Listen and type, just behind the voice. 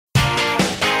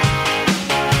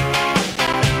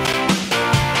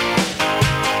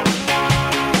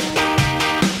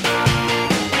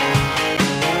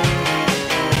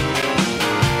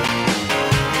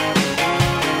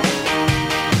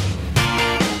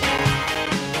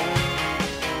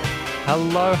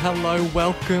Hello,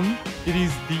 welcome. It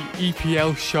is the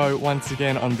EPL show once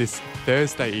again on this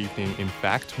Thursday evening, in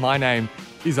fact. My name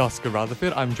is Oscar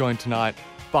Rutherford. I'm joined tonight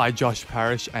by Josh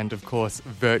Parrish and, of course,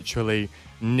 virtually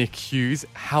Nick Hughes.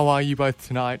 How are you both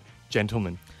tonight,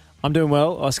 gentlemen? I'm doing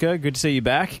well, Oscar. Good to see you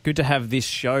back. Good to have this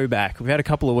show back. We've had a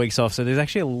couple of weeks off, so there's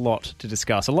actually a lot to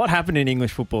discuss. A lot happened in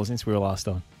English football since we were last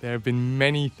on. There have been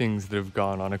many things that have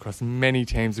gone on across many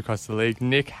teams across the league.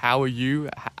 Nick, how are you?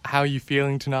 How are you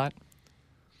feeling tonight?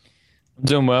 I'm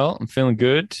doing well. I'm feeling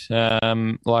good.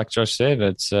 Like Josh said,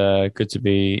 it's good to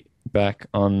be back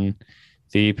on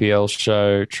the EPL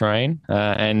show train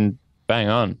and bang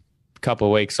on. A couple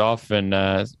of weeks off, and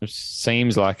it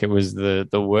seems like it was the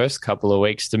worst couple of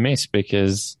weeks to miss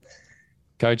because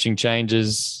coaching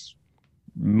changes,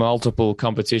 multiple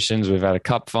competitions. We've had a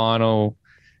cup final,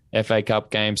 FA Cup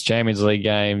games, Champions League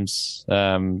games,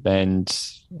 and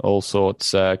all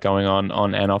sorts going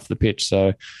on and off the pitch.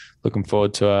 So looking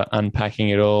forward to unpacking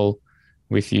it all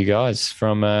with you guys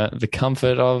from the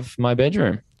comfort of my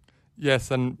bedroom. Yes,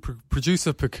 and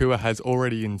producer Pakua has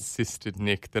already insisted,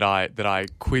 Nick, that I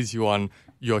quiz you on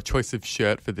your choice of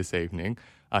shirt for this evening.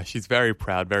 She's very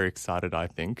proud, very excited, I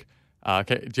think.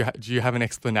 Okay, do you have an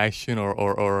explanation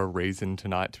or a reason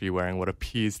tonight to be wearing what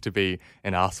appears to be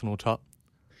an Arsenal top?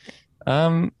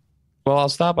 Well, I'll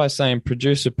start by saying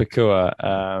producer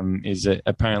Pakua is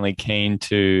apparently keen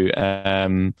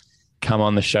to come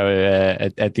on the show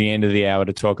at the end of the hour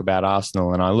to talk about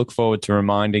Arsenal, and I look forward to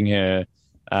reminding her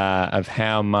of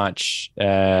how much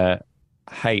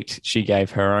hate she gave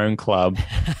her own club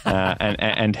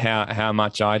and how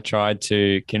much I tried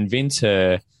to convince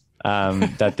her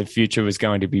that the future was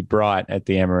going to be bright at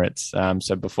the Emirates.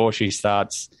 So before she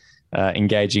starts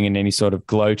engaging in any sort of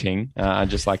gloating,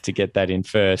 I'd just like to get that in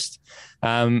first.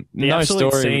 The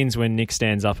absolute scenes when Nick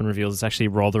stands up and reveals it's actually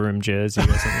Rotherham jersey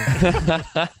or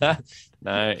something.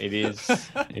 No, it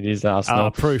is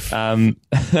Arsenal. Proof.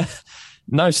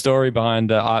 No story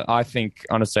behind it. I think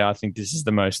this is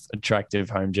the most attractive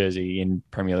home jersey in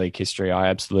Premier League history. I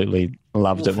absolutely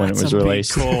loved it when it was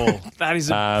released. That is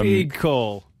a big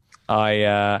call.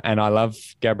 I love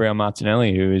Gabriel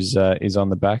Martinelli, who is on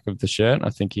the back of the shirt.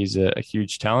 I think he's a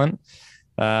huge talent.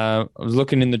 I was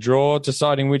looking in the drawer,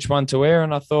 deciding which one to wear,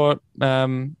 and I thought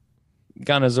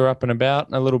Gunners are up and about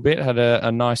a little bit. Had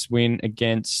a nice win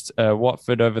against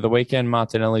Watford over the weekend.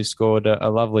 Martinelli scored a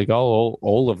lovely goal.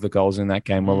 All of the goals in that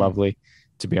game were lovely,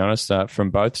 to be honest, from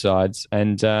both sides.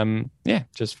 And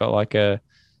just felt like a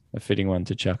fitting one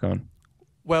to chuck on.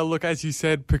 Well, look, as you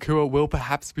said, Pakua will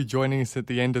perhaps be joining us at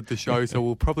the end of the show, so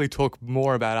we'll probably talk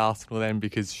more about Arsenal then,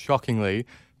 because shockingly,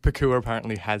 Pakua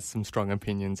apparently has some strong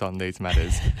opinions on these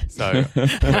matters. So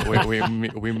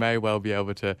we may well be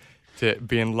able to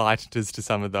be enlightened as to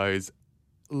some of those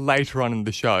later on in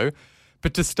the show.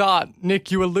 But to start, Nick,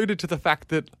 you alluded to the fact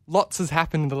that lots has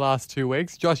happened in the last 2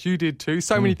 weeks. Josh, you did too.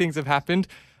 So many things have happened.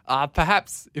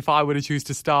 Perhaps if I were to choose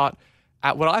to start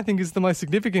at what I think is the most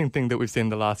significant thing that we've seen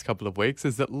the last couple of weeks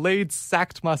is that Leeds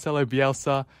sacked Marcelo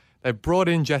Bielsa. They brought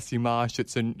in Jesse Marsch.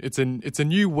 It's a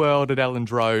new world at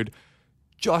Elland Road.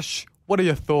 Josh, what are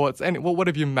your thoughts? And what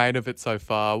have you made of it so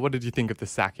far? What did you think of the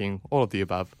sacking? All of the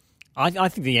above. I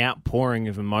think the outpouring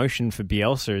of emotion for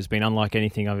Bielsa has been unlike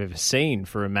anything I've ever seen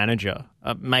for a manager,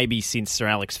 maybe since Sir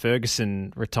Alex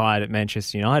Ferguson retired at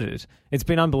Manchester United. It's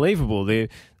been unbelievable.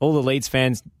 All the Leeds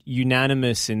fans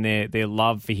unanimous in their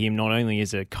love for him, not only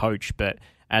as a coach, but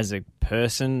as a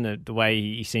person, the way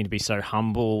he seemed to be so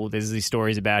humble. There's these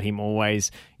stories about him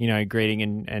always, greeting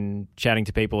and chatting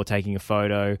to people or taking a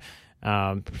photo.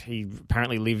 He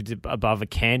apparently lived above a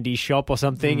candy shop or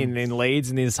something in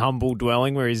Leeds in his humble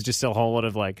dwelling where he's just a whole lot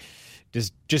of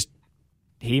just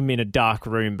him in a dark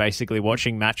room basically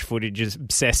watching match footage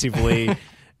obsessively.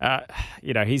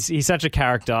 He's such a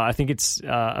character. I think it's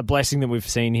a blessing that we've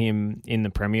seen him in the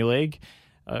Premier League.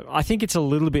 I think it's a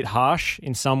little bit harsh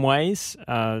in some ways,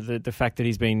 the fact that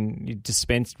he's been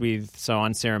dispensed with so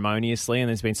unceremoniously, and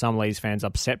there's been some Leeds fans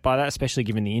upset by that, especially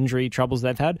given the injury troubles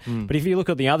they've had. But if you look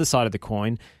at the other side of the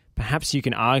coin, perhaps you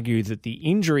can argue that the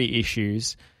injury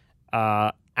issues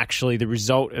are actually the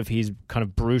result of his kind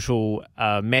of brutal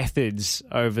methods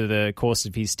over the course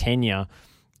of his tenure,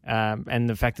 and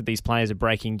the fact that these players are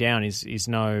breaking down is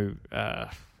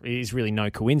really no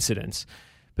coincidence.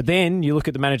 But then you look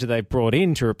at the manager they've brought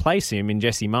in to replace him in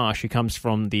Jesse Marsch, who comes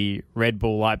from the Red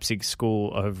Bull Leipzig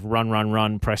school of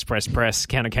run, press,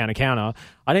 counter.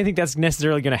 I don't think that's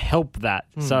necessarily going to help that.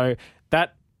 So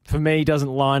that, for me, doesn't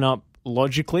line up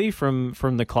logically from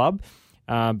the club.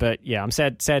 But yeah, I'm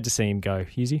sad to see him go.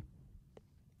 Hughesy?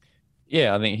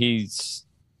 Yeah, I think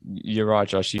you're right,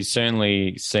 Josh. He's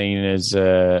certainly seen as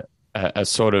a a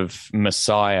sort of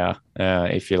messiah,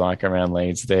 if you like, around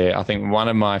Leeds. There, I think one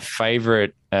of my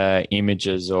favourite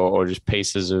images or just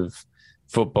pieces of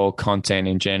football content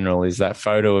in general is that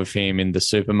photo of him in the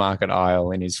supermarket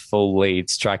aisle in his full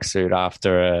Leeds tracksuit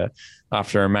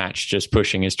after a match, just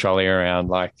pushing his trolley around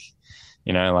like.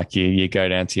 Like you go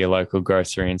down to your local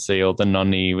grocery and see all the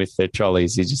nonni with their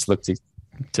trolleys. He just looked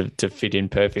to fit in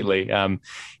perfectly.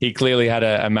 He clearly had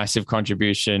a massive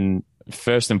contribution,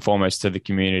 first and foremost, to the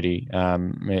community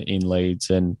in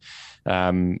Leeds. And,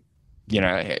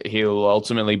 he'll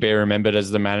ultimately be remembered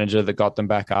as the manager that got them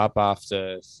back up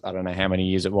after, I don't know how many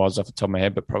years it was off the top of my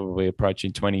head, but probably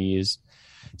approaching 20 years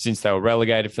since they were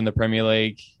relegated from the Premier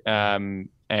League.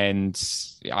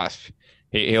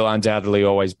 He'll undoubtedly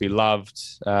always be loved.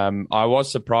 I was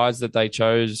surprised that they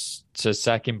chose to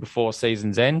sack him before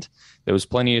season's end. There was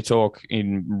plenty of talk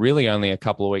in really only a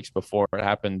couple of weeks before it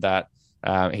happened that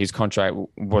his contract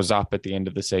was up at the end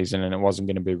of the season and it wasn't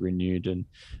going to be renewed and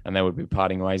they would be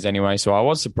parting ways anyway. So I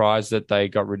was surprised that they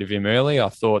got rid of him early. I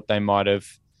thought they might have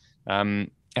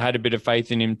had a bit of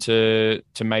faith in him to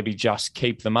maybe just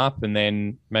keep them up and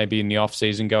then maybe in the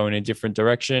off-season go in a different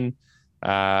direction.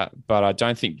 But I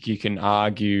don't think you can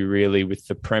argue really with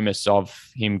the premise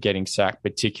of him getting sacked,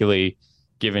 particularly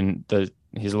given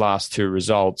his last two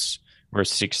results were a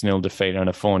 6-0 defeat and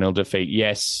a 4-0 defeat.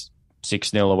 Yes,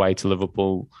 6-0 away to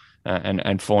Liverpool and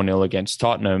 4-0 against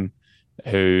Tottenham,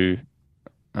 who,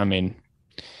 I mean,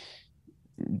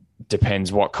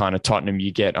 depends what kind of Tottenham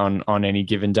you get on any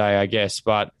given day, I guess.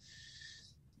 But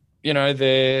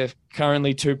they're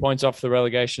currently 2 points off the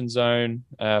relegation zone,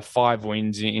 5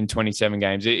 wins in 27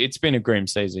 games. It's been a grim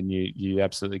season. You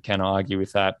absolutely cannot argue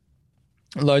with that.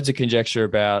 Loads of conjecture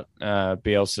about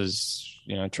Bielsa's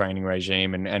training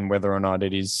regime and whether or not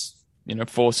it is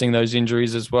forcing those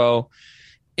injuries as well.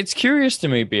 It's curious to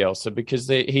me, Bielsa, because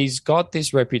he's got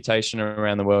this reputation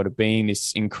around the world of being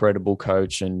this incredible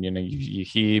coach, and you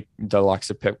hear the likes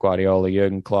of Pep Guardiola,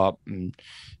 Jurgen Klopp, and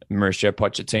Mauricio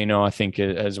Pochettino, I think,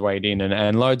 has weighed in,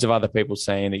 and loads of other people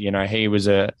saying that he was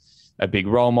a big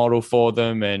role model for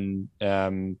them,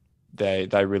 and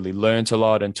they really learnt a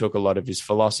lot and took a lot of his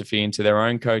philosophy into their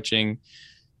own coaching.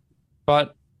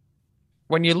 But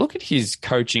when you look at his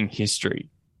coaching history,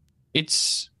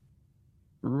 it's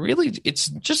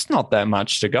just not that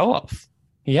much to go off.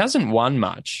 He hasn't won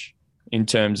much in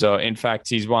terms of, in fact,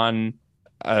 he's won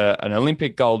an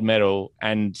Olympic gold medal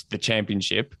and the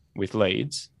championship with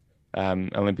Leeds.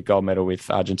 Olympic gold medal with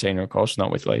Argentina, of course,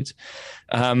 not with Leeds.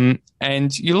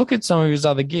 And you look at some of his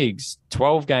other gigs,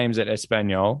 12 games at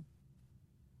Espanyol,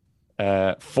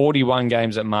 41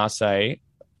 games at Marseille,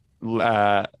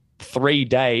 3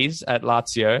 days at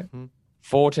Lazio,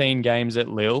 14 games at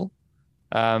Lille,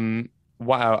 a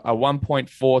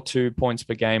 1.42 points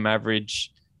per game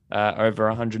average over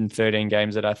 113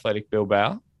 games at Athletic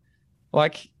Bilbao.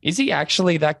 Like, is he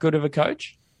actually that good of a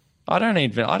coach? I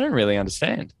don't really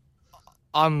understand.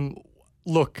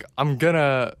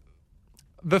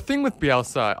 The thing with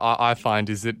Bielsa, I find,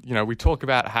 is that, we talk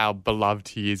about how beloved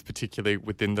he is, particularly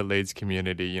within the Leeds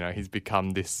community. He's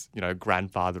become this,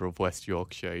 grandfather of West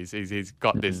Yorkshire. He's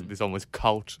got this almost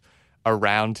cult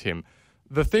around him.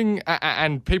 The thing,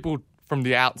 and people from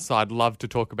the outside love to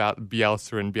talk about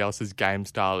Bielsa and Bielsa's game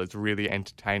style as really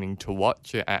entertaining to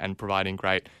watch and providing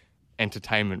great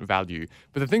entertainment value.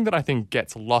 But the thing that I think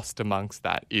gets lost amongst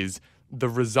that is the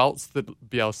results that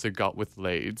Bielsa got with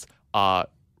Leeds are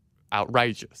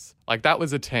outrageous. Like, that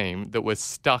was a team that was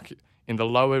stuck in the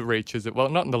lower reaches, well,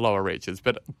 not in the lower reaches,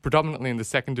 but predominantly in the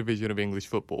second division of English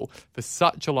football for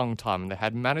such a long time. And they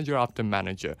had manager after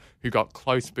manager who got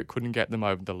close but couldn't get them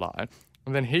over the line.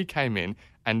 And then he came in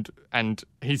and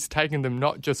he's taken them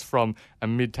not just from a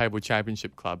mid-table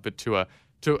championship club, but to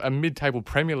a mid-table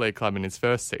Premier League club in his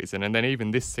first season. And then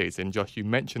even this season, Josh, you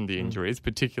mentioned the injuries,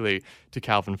 particularly to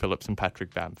Calvin Phillips and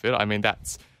Patrick Bamford. I mean,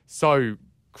 that's so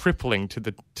crippling to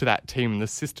that team and the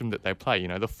system that they play.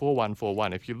 The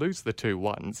 4-1-4-1. If you lose the 2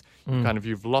 1s,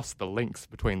 you've lost the links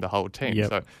between the whole team. Yep.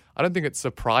 So I don't think it's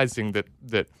surprising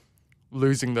that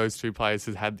losing those 2 players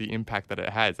has had the impact that it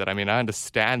has. I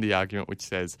understand the argument which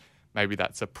says maybe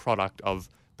that's a product of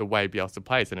the way Bielsa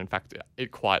plays, and in fact,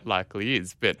 it quite likely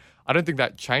is. But I don't think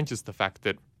that changes the fact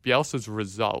that Bielsa's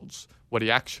results, what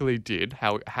he actually did,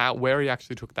 where he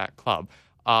actually took that club,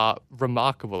 are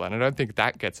remarkable, and I don't think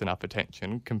that gets enough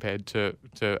attention compared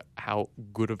to how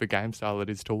good of a game style it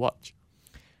is to watch.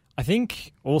 I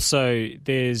think also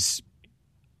there's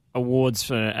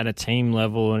awards at a team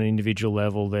level and an individual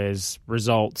level. There's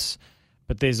results,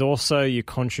 but there's also your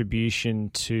contribution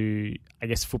to, I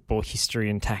guess, football history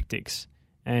and tactics,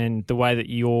 and the way that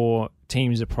your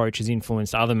team's approach has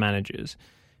influenced other managers.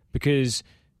 because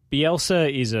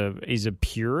Bielsa is a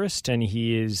purist, and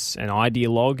he is an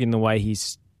ideologue in the way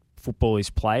his football is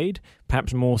played,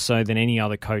 perhaps more so than any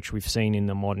other coach we've seen in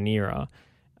the modern era.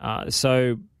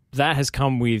 So that has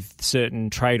come with certain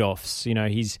trade-offs. You know,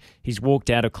 he's walked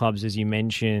out of clubs, as you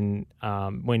mentioned,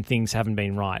 when things haven't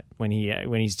been right. When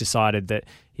he's decided that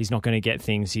he's not going to get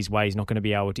things his way, he's not going to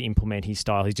be able to implement his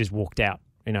style. He's just walked out.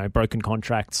 You know, broken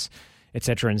contracts,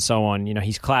 etc., and so on. You know,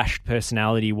 he's clashed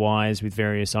personality-wise with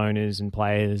various owners and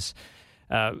players.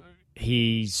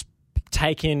 He's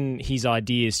taken his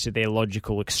ideas to their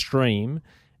logical extreme,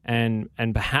 and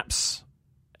perhaps,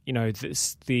 you know,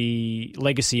 the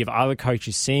legacy of other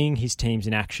coaches seeing his teams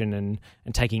in action and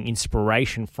taking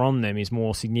inspiration from them is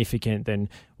more significant than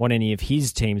what any of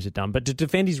his teams have done. But to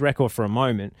defend his record for a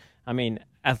moment, I mean,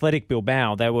 Athletic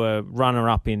Bilbao, they were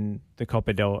runner-up in the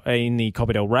Copa del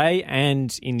Rey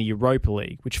and in the Europa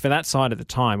League, which for that side at the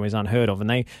time was unheard of. And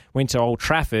they went to Old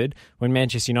Trafford when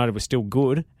Manchester United was still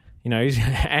good, you know,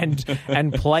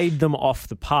 and played them off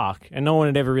the park. And no one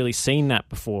had ever really seen that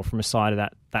before from a side of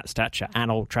that stature at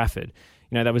Old Trafford.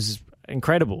 You know, that was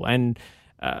incredible. And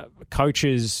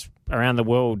coaches around the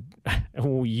world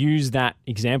will use that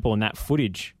example and that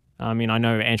footage. I mean, I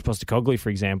know Ange Postecoglou,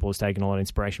 for example, has taken a lot of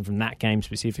inspiration from that game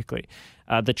specifically.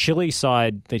 The Chile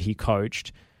side that he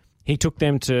coached, he took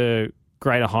them to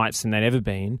greater heights than they'd ever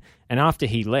been. And after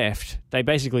he left, they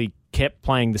basically kept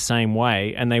playing the same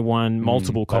way, and they won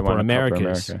multiple Copa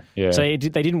Americas. Yeah. So they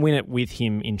didn't win it with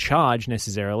him in charge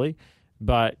necessarily,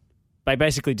 but they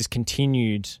basically just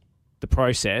continued the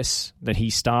process that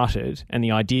he started and the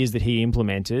ideas that he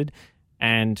implemented,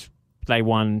 and they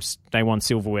won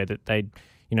silverware that they'd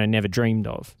never dreamed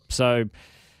of. So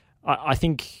I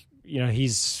think, you know,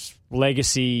 his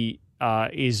legacy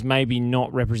is maybe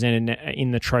not represented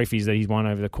in the trophies that he's won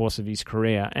over the course of his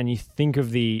career. And you think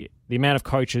of the amount of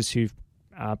coaches who've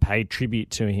paid tribute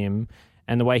to him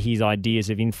and the way his ideas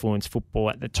have influenced football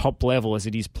at the top level as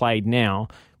it is played now.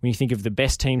 When you think of the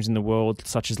best teams in the world,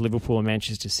 such as Liverpool and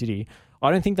Manchester City,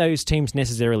 I don't think those teams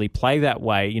necessarily play that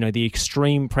way. You know, the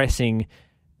extreme pressing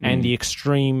and the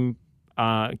extreme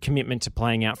commitment to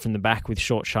playing out from the back with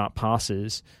short, sharp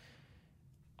passes.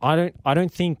 I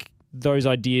don't think those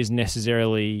ideas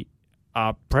necessarily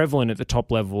are prevalent at the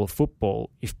top level of football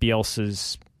if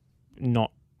Bielsa's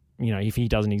not, you know, if he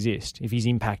doesn't exist, if his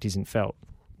impact isn't felt.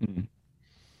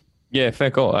 Yeah,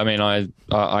 fair call. I mean,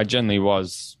 I generally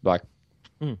was like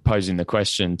posing the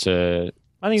question to.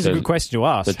 I think it's a good question to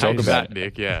ask. To talk about that,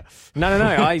 Nick. Yeah. No.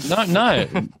 I think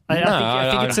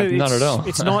not at all.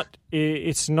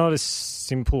 It's not a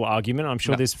simple argument. I'm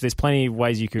sure there's plenty of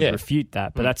ways you could refute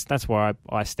that, but that's where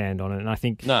I stand on it. And I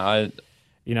think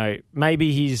you know,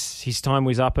 maybe his time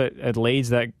was up at Leeds.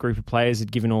 That group of players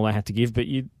had given all they had to give, but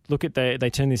you look at they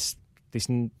turned this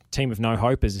team of no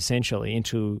hopers essentially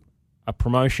into a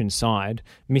promotion side,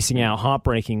 missing out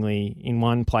heartbreakingly in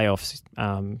one playoff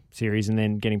series and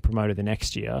then getting promoted the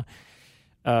next year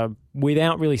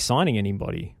without really signing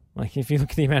anybody. Like, if you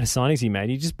look at the amount of signings he made,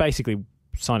 he just basically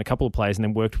signed a couple of players and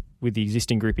then worked with the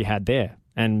existing group he had there.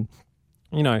 And,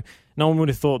 you know, no one would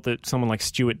have thought that someone like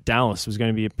Stuart Dallas was going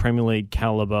to be a Premier League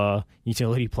caliber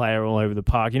utility player all over the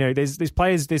park. You know, there's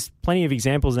plenty of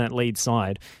examples in that Leeds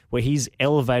side where he's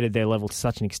elevated their level to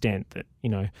such an extent that, you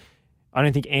know, I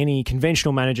don't think any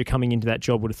conventional manager coming into that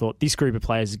job would have thought this group of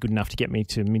players is good enough to get me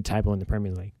to mid-table in the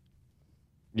Premier League.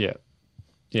 Yeah.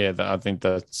 I think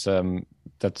that's a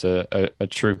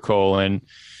true call. And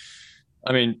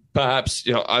I mean, perhaps,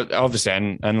 you know, obviously,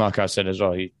 and like I said as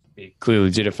well, he clearly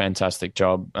did a fantastic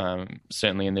job,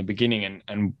 certainly in the beginning,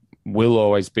 and will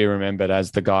always be remembered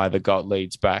as the guy that got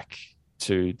Leeds back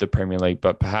to the Premier League.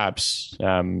 But perhaps,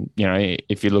 you know,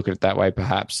 if you look at it that way,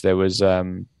 perhaps there was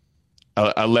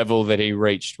a level that he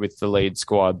reached with the Leeds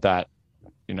squad that,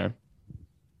 you know,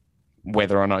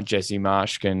 whether or not Jesse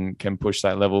Marsch can push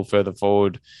that level further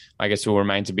forward, I guess will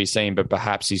remain to be seen. But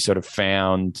perhaps he sort of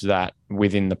found that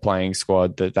within the playing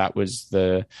squad that was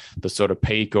the sort of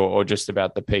peak or just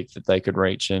about the peak that they could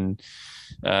reach. And,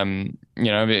 you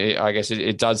know, I guess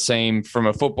it does seem, from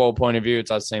a football point of view, it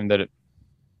does seem that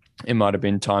it might have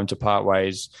been time to part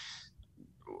ways.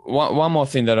 One more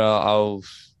thing that I'll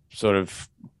sort of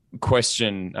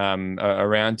question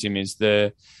around him is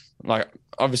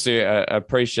obviously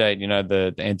appreciate, you know,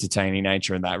 the entertaining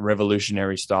nature and that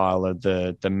revolutionary style of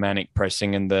the manic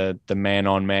pressing and the man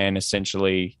on man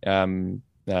essentially or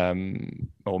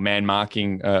man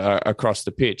marking across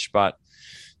the pitch. But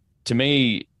to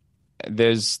me,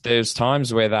 there's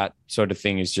times where that sort of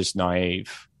thing is just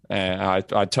naive. I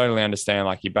totally understand,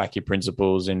 like, you back your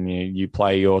principles and you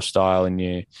play your style and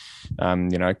you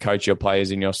know, coach your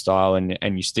players in your style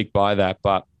and you stick by that.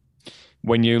 But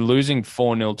when you're losing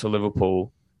 4-0 to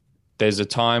Liverpool, there's a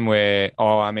time where,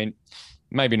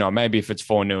 maybe not. Maybe if it's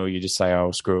 4-0, you just say,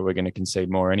 oh, screw it, we're going to concede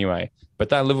more anyway. But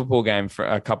that Liverpool game for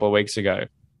a couple of weeks ago,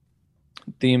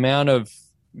 the amount of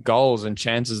goals and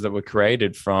chances that were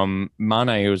created from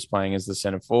Mane, who was playing as the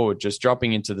centre forward, just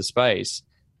dropping into the space.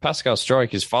 Pascal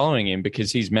Struijk is following him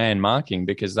because he's man marking,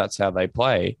 because that's how they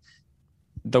play.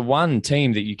 The one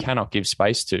team that you cannot give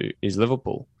space to is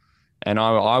Liverpool. And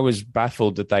I was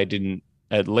baffled that they didn't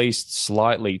at least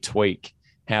slightly tweak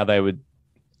how they were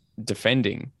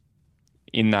defending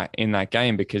in that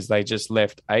game, because they just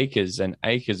left acres and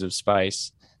acres of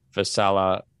space for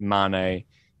Salah, Mane.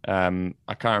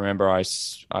 I can't remember. I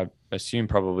assume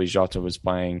probably Jota was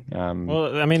playing.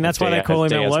 That's why they call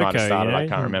him El Loco. I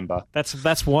can't remember.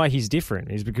 That's why he's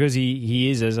different. Is because he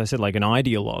is, as I said, like an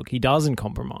ideologue. He doesn't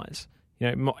compromise.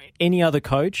 Any other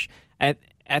coach at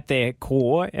their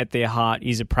core, at their heart,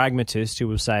 is a pragmatist who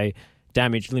will say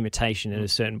damage limitation at a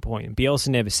certain point. And Bielsa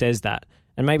never says that,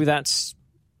 and maybe that's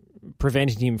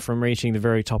prevented him from reaching the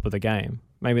very top of the game.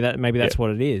 Maybe that's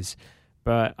what it is.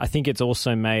 But I think it's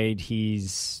also made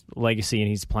his legacy and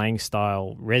his playing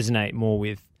style resonate more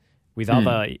with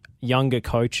other younger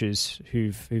coaches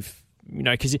who've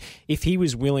because if he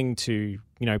was willing to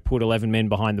put 11 men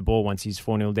behind the ball once he's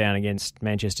 4-0 down against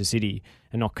Manchester City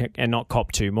and not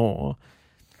cop two more,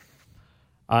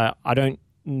 I don't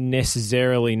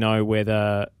necessarily know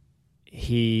whether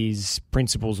his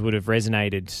principles would have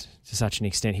resonated to such an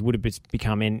extent. He would have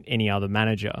become any other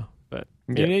manager. But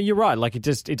you're right. Like it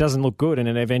doesn't look good, and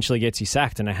it eventually gets you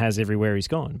sacked, and it has everywhere he's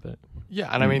gone. But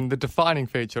and I mean the defining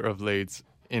feature of Leeds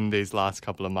in these last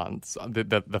couple of months,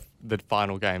 the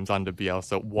final games under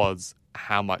Bielsa, was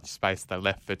how much space they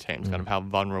left for teams, kind of how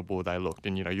vulnerable they looked.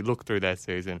 And you look through their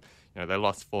season, they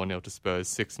lost 4-0 to Spurs,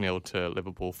 6-0 to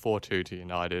Liverpool, 4-2 to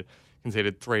United.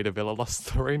 Conceded 3 to Villa, lost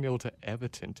 3-0 to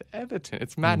Everton.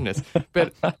 It's madness.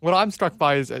 But what I'm struck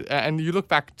by is, and you look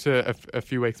back to a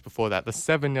few weeks before that, the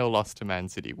 7-0 loss to Man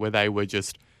City, where they were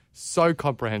just so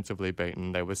comprehensively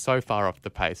beaten. They were so far off the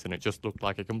pace, and it just looked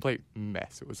like a complete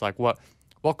mess. It was like, what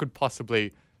could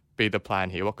possibly be the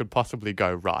plan here? What could possibly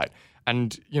go right?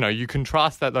 And, you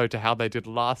contrast that, though, to how they did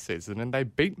last season, and they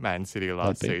beat Man City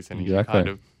last season.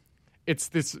 Exactly. It's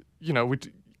this,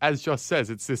 as Josh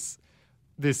says, it's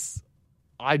this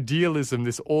idealism,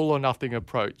 this all or nothing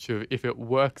approach of if it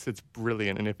works, it's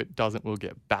brilliant, and if it doesn't, we'll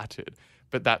get battered.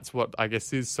 But that's what I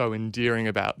guess is so endearing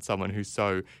about someone who's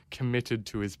so committed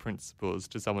to his principles,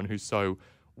 to someone who's so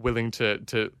willing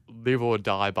to live or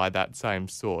die by that same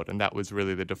sword. And that was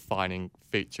really the defining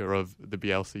feature of the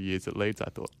Bielsa years at Leeds, I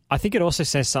thought. I think it also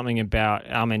says something about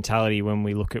our mentality when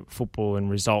we look at football and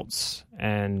results,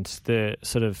 and the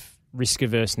sort of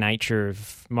risk-averse nature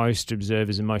of most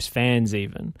observers and most fans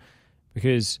even.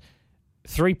 Because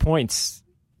 3 points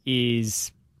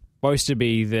is supposed to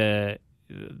be the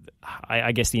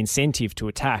incentive to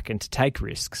attack and to take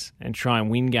risks and try and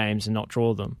win games and not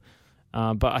draw them.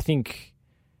 But I think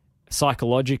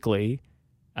psychologically,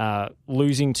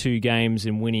 losing 2 games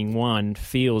and winning 1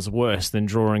 feels worse than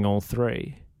drawing all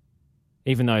 3,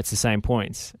 even though it's the same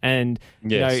points. And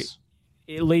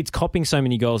it leads copping so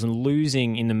many goals and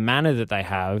losing in the manner that they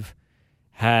have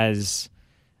has,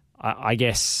 I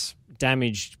guess,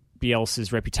 damaged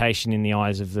Bielsa's reputation in the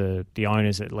eyes of the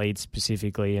owners at Leeds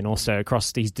specifically, and also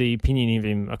across the opinion of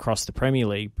him across the Premier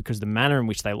League, because the manner in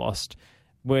which they lost.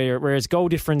 Whereas goal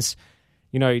difference,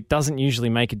 doesn't usually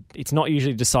make it. It's not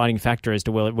usually a deciding factor as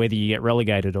to whether you get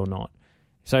relegated or not.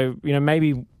 So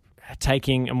maybe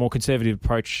taking a more conservative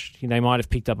approach, they might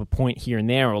have picked up a point here and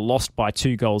there or lost by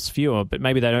 2 goals fewer, but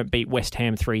maybe they don't beat West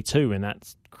Ham 3-2 in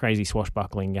that crazy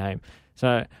swashbuckling game.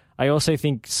 So I also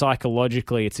think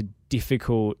psychologically it's a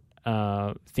difficult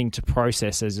thing to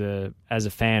process as a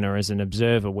fan or as an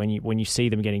observer when you see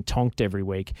them getting tonked every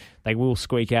week. They will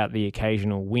squeak out the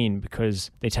occasional win because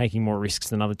they're taking more risks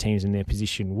than other teams in their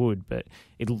position would, but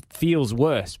it feels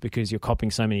worse because you're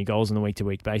copping so many goals on a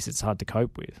week-to-week basis. It's hard to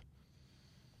cope with.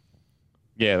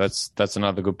 Yeah, that's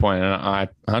another good point, and I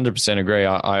 100% agree.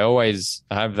 I always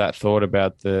have that thought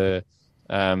about the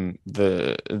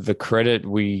credit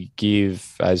we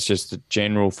give as just the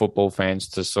general football fans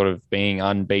to sort of being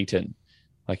unbeaten.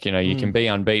 Like, you can be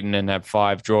unbeaten and have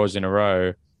 5 draws in a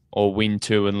row, or win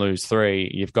 2 and lose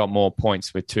 3. You've got more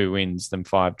points with 2 wins than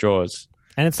 5 draws.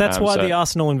 And that's why the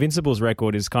Arsenal Invincibles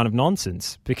record is kind of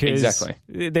nonsense, because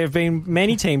there have been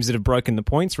many teams that have broken the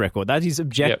points record. That is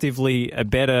objectively a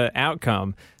better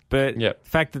outcome. But the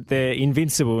fact that they're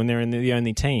invincible and they're the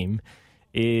only team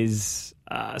is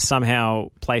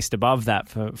somehow placed above that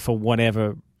for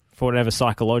whatever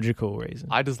psychological reason.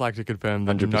 I just like to confirm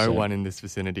that 100%. No one in this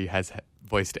vicinity has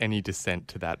voiced any dissent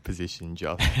to that position,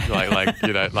 Josh. Like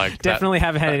Definitely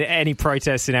haven't had any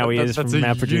protests in our ears from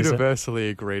our a producer. universally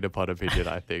agreed upon opinion,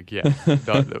 I think. Yeah,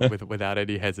 without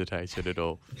any hesitation at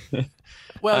all.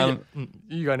 Well,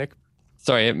 you go, Nick.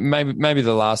 Sorry, maybe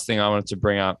the last thing I wanted to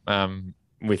bring up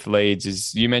with Leeds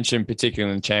is you mentioned,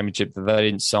 particularly in the Championship, that they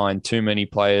didn't sign too many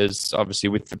players. Obviously,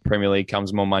 with the Premier League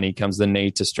comes more money, comes the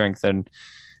need to strengthen.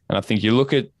 And I think you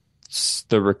look at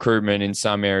the recruitment in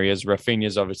some areas.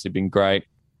 Rafinha's obviously been great,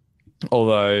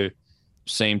 although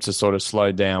seemed to sort of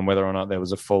slow down, whether or not there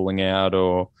was a falling out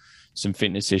or some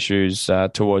fitness issues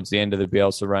towards the end of the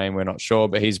Bielsa reign. We're not sure,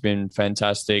 but he's been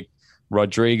fantastic.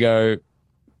 Rodrigo,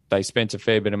 they spent a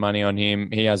fair bit of money on him.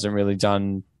 He hasn't really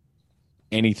done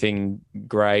anything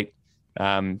great.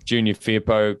 Junior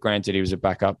Firpo, granted, he was a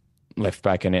backup left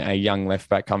back and a young left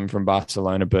back coming from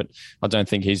Barcelona, but I don't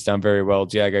think he's done very well.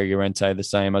 Diego Llorente, the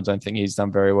same. I don't think he's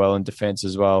done very well in defence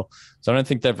as well. So I don't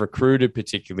think they've recruited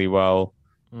particularly well,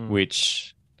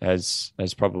 which has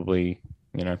probably,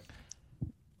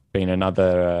 been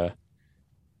another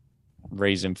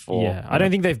reason for... Yeah, I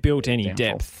don't think they've built any downfall.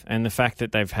 depth, and the fact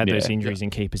that they've had those injuries in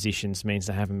key positions means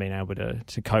they haven't been able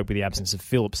to cope with the absence of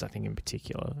Phillips, I think, in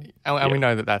particular. And we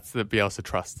know that that's the Bielsa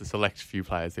trusts the select few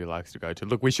players that he likes to go to.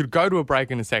 Look, we should go to a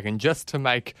break in a second just to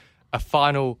make a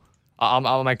final...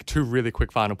 I'll make two really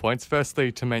quick final points.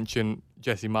 Firstly, to mention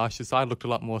Jesse Marsh's side looked a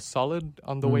lot more solid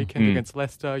on the weekend against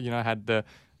Leicester. Had the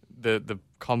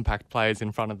compact players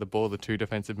in front of the ball, the two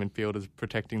defensive midfielders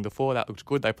protecting the four. That looked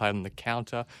good. They played on the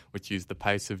counter, which used the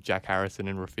pace of Jack Harrison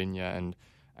and Rafinha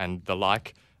and the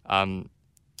like. And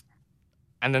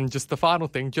then just the final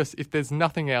thing, just if there's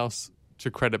nothing else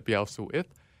to credit Bielsa with,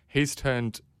 he's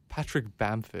turned Patrick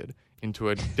Bamford into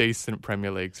a decent Premier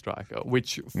League striker,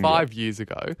 which 5 years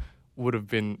ago would have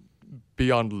been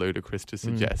beyond ludicrous to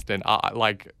suggest. And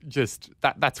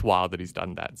that's wild that he's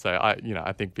done that. So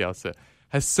I think Bielsa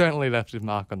has certainly left his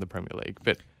mark on the Premier League.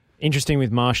 But interesting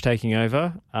with Marsh taking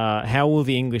over. How will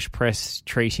the English press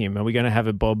treat him? Are we going to have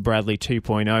a Bob Bradley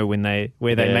 2.0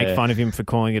 where they make fun of him for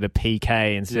calling it a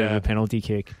PK instead of a penalty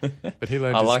kick? But he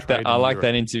learned. I like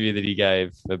that interview that he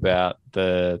gave about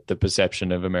the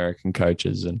perception of American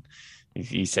coaches, and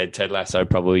he said Ted Lasso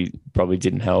probably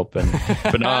didn't help.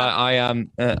 But no, I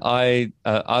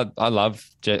love.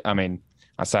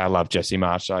 I love Jesse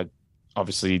Marsh. I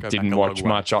obviously didn't watch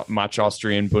much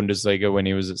Austrian Bundesliga when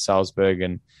he was at Salzburg,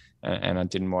 and I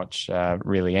didn't watch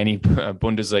really any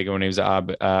Bundesliga when he was at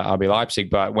RB Leipzig.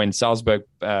 But when Salzburg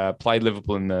played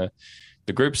Liverpool in the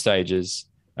group stages,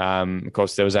 of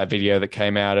course, there was that video that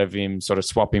came out of him sort of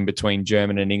swapping between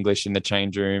German and English in the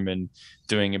change room and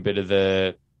doing a bit of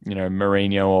the,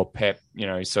 Mourinho or Pep,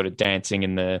 sort of dancing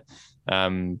in the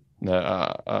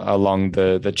along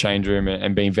the change room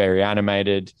and being very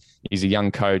animated. He's a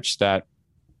young coach that,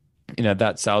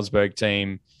 that Salzburg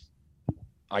team,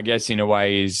 I guess in a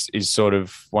way is sort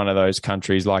of one of those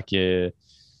countries like it's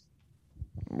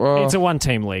a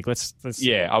one-team league. Let's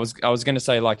Yeah, I was going to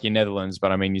say like your Netherlands,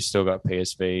 but I mean you still got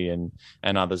PSV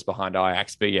and others behind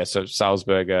Ajax. But yeah, so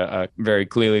Salzburg are very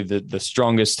clearly the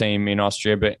strongest team in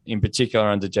Austria, but in particular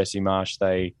under Jesse Marsh,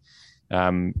 they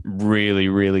really,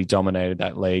 really dominated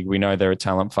that league. We know they're a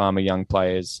talent farm of young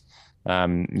players.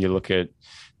 You look at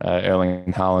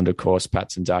Erling Haaland, of course,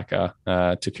 Patson Daka,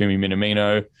 Takumi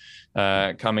Minamino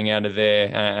coming out of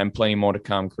there, and plenty more to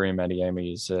come. Karim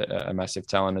Adeyemi is a massive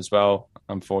talent as well.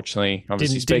 Unfortunately,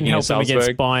 obviously didn't help them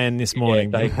against Bayern this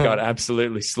morning. They got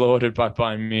absolutely slaughtered by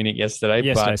Bayern Munich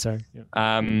yesterday.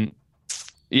 I'm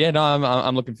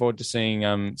looking forward to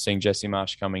seeing Jesse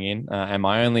Marsh coming in, and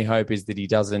my only hope is that he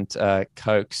doesn't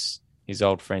coax his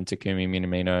old friend Takumi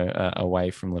Minamino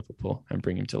away from Liverpool and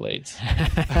bring him to Leeds.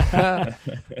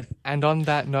 And on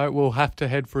that note, we'll have to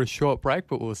head for a short break,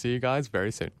 but we'll see you guys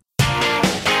very soon.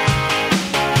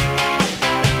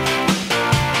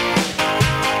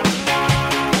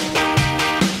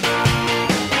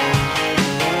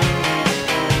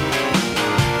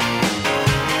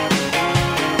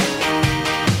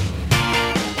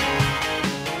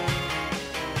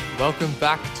 Welcome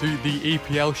back to the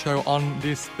EPL show on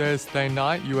this Thursday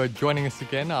night. You are joining us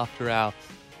again after our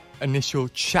initial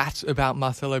chat about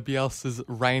Marcelo Bielsa's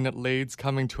reign at Leeds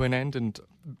coming to an end and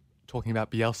talking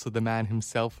about Bielsa, the man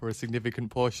himself, for a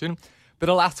significant portion. But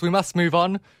alas, we must move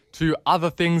on to other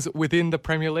things within the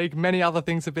Premier League. Many other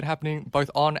things have been happening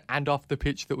both on and off the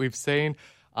pitch that we've seen.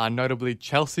 Notably,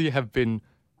 Chelsea have been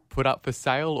put up for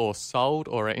sale or sold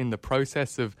or are in the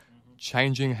process of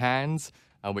changing hands,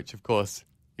 which of course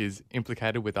is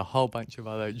implicated with a whole bunch of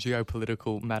other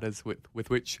geopolitical matters with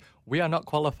which we are not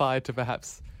qualified to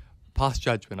perhaps pass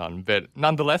judgment on. But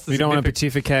nonetheless, you don't want to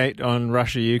pontificate on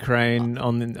Russia-Ukraine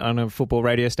on a football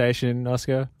radio station,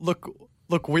 Oscar? Look,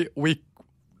 we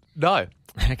no.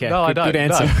 Okay, no, I don't. Good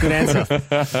answer. No. Good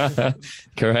answer.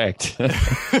 Correct.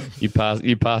 You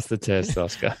passed the test,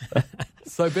 Oscar.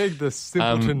 So being the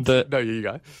simpletons... no, you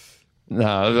go.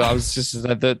 No, I was just...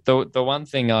 The one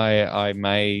thing I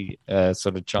may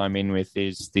sort of chime in with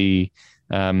is the...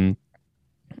 God,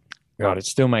 it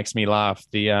still makes me laugh.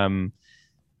 The...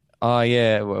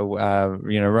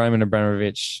 Roman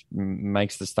Abramovich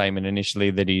makes the statement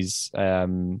initially that he's...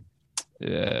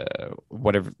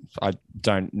 whatever, I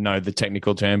don't know the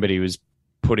technical term, but he was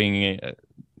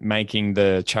making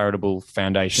the charitable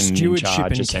foundation stewardship in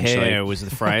charge, and essentially. care was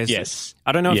the phrase. Yes.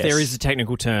 I don't know if there is a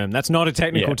technical term. That's not a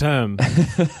technical term.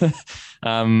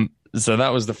 So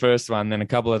that was the first one. Then a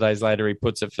couple of days later, he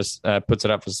puts it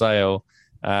up for sale,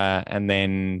 and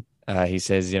then he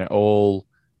says,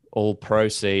 all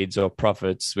proceeds or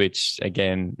profits, which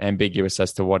again ambiguous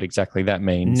as to what exactly that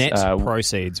means. Net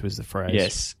proceeds was the phrase.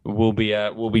 Yes, will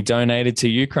be donated to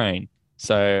Ukraine.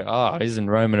 So, isn't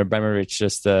Roman Abramovich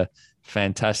just a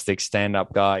fantastic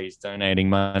stand-up guy? He's donating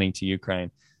money to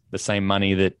Ukraine, the same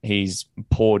money that he's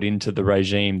poured into the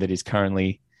regime that is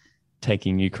currently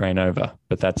taking Ukraine over.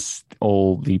 But that's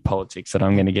all the politics that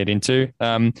I'm going to get into.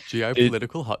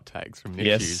 Geopolitical hot takes from Nick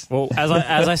Hughes. Well, as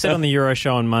I said on the Euro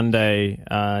Show on Monday,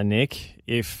 Nick,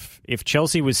 if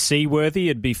Chelsea was seaworthy,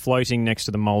 it'd be floating next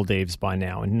to the Maldives by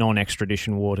now in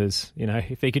non-extradition waters.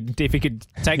 If he could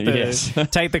take the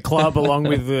take the club along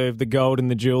with the gold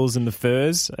and the jewels and the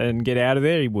furs and get out of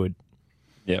there, he would.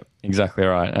 Yeah, exactly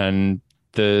right. And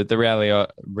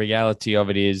the reality of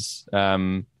it is.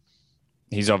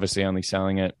 He's obviously only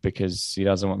selling it because he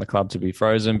doesn't want the club to be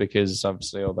frozen, because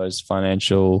obviously all those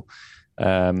financial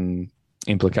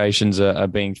implications are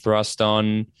being thrust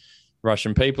on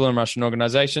Russian people and Russian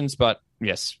organizations. But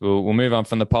yes, we'll move on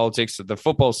from the politics. The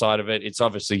football side of it, it's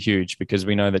obviously huge because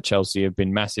we know that Chelsea have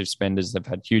been massive spenders. They've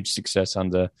had huge success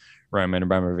under Roman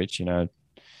Abramovich,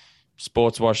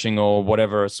 sports washing or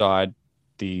whatever aside.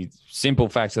 The simple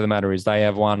fact of the matter is they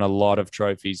have won a lot of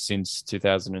trophies since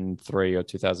 2003 or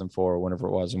 2004 or whenever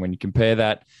it was. And when you compare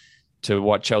that to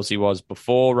what Chelsea was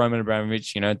before Roman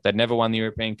Abramovich, they'd never won the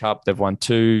European Cup. They've won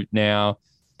 2 now.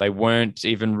 They weren't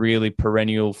even really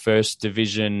perennial first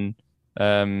division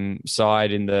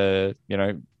side in the,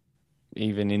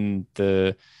 even in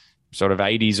the sort of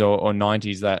 80s or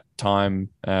 90s that time,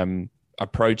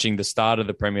 approaching the start of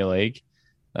the Premier League.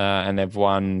 And they've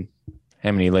won...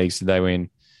 How many leagues did they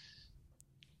win?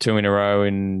 2 in a row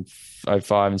in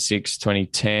 05 and 6,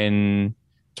 2010,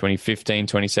 2015,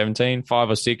 2017, 5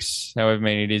 or 6, however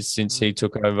many it is since he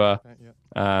took over.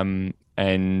 And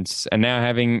now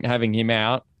having him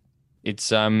out,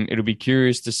 it's it'll be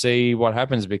curious to see what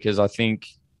happens, because I think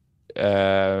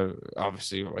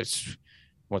obviously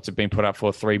what's it been put up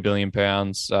for, £3 billion,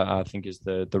 I think is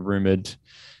the rumoured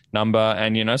number.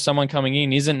 And, someone coming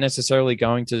in isn't necessarily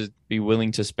going to be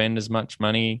willing to spend as much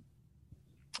money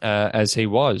as he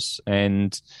was.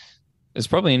 And it's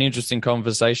probably an interesting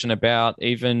conversation about,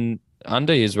 even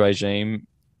under his regime,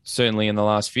 certainly in the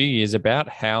last few years, about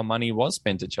how money was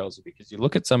spent at Chelsea. Because you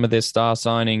look at some of their star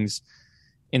signings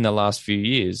in the last few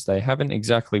years, they haven't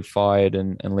exactly fired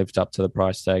and lived up to the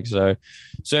price tag. So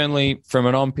certainly from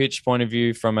an on-pitch point of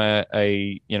view, from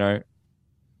a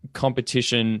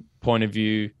competition point of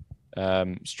view,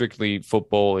 strictly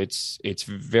football, it's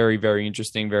very, very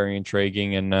interesting, very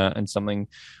intriguing, and something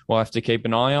we'll have to keep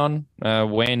an eye on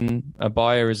when a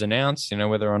buyer is announced,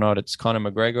 whether or not it's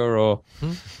Conor McGregor or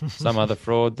some other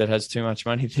fraud that has too much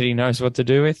money that he knows what to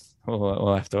do with.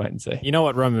 We'll have to wait and see. You know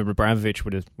what Roman Abramovich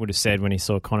would have said when he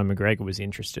saw Conor McGregor was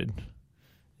interested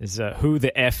is, who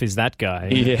the F is that guy?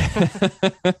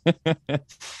 Yeah.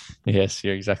 Yes,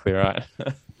 you're exactly right.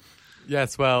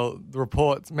 Yes, well,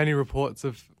 many reports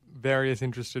of various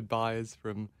interested buyers,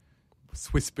 from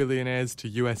Swiss billionaires to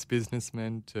US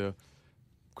businessmen to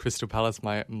Crystal Palace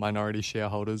minority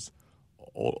shareholders.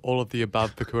 All of the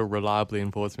above, Pakua reliably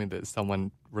informs me that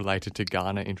someone related to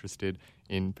Ghana interested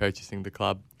in purchasing the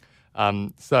club.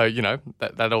 So,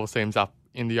 that all seems up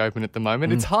in the open at the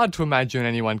moment. It's hard to imagine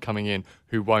anyone coming in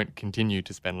who won't continue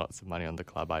to spend lots of money on the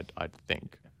club, I'd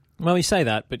think. Well, you say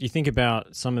that, but you think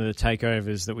about some of the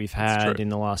takeovers that we've had in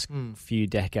the last few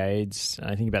decades.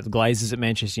 I think about the Glazers at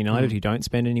Manchester United, who don't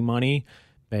spend any money.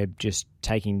 They're just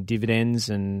taking dividends,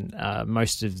 and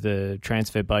most of the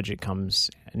transfer budget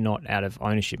comes not out of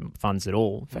ownership funds at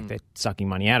all. In fact, they're sucking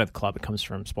money out of the club. It comes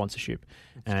from sponsorship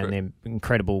and their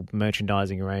incredible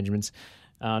merchandising arrangements.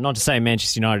 Not to say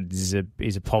Manchester United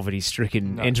is a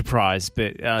poverty-stricken enterprise,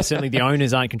 but certainly the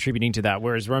owners aren't contributing to that,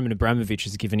 whereas Roman Abramovich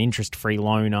has given interest-free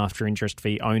loan after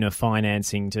interest-free owner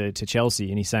financing to Chelsea,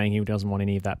 and he's saying he doesn't want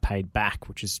any of that paid back,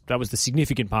 that was the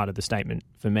significant part of the statement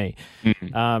for me.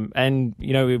 Mm-hmm. And,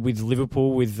 with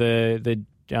Liverpool, with the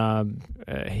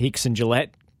Hicks and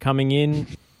Gillette coming in,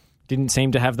 didn't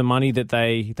seem to have the money that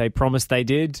they promised they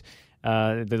did.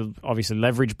 The obviously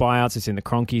leverage buyouts. It's in the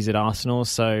Cronkies at Arsenal,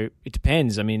 so it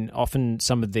depends. I mean, often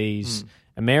some of these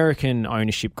American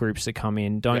ownership groups that come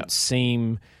in don't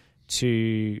seem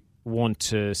to want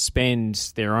to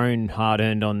spend their own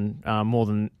hard-earned on more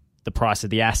than the price of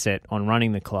the asset on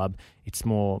running the club. It's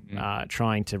more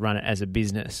trying to run it as a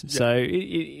business. Yeah. So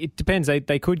it depends.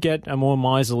 They could get a more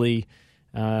miserly,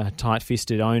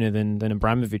 tight-fisted owner than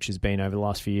Abramovich has been over the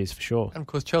last few years, for sure. And of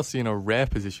course, Chelsea in a rare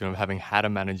position of having had a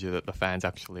manager that the fans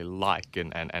actually like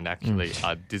and actually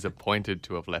are disappointed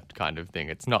to have left, kind of thing.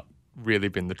 It's not really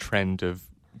been the trend of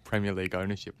Premier League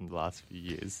ownership in the last few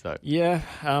years. So yeah,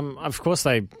 of course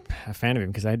they are a fan of him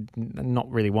because they'd not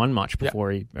really won much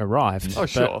before he arrived. Oh,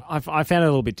 sure. But I found it a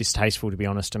little bit distasteful, to be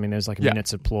honest. I mean, there was like a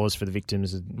minute's applause for the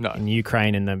victims in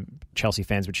Ukraine, and the Chelsea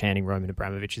fans were chanting Roman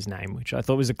Abramovich's name, which I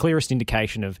thought was the clearest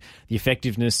indication of the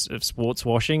effectiveness of sports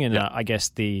washing and I guess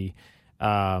the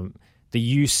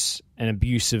use and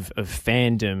abuse of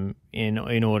fandom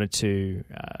in order to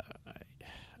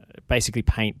basically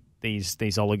paint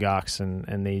these oligarchs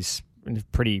and these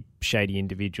pretty shady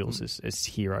individuals as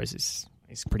heroes is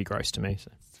pretty gross to me. So.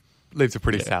 Leaves a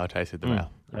pretty sour taste in the mouth.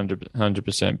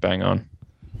 100% bang on.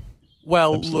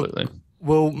 Well, absolutely. Look,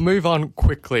 we'll move on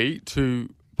quickly to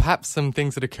perhaps some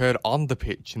things that occurred on the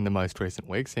pitch in the most recent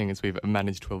week, seeing as we've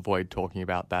managed to avoid talking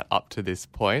about that up to this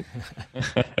point.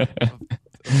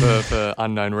 For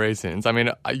unknown reasons. I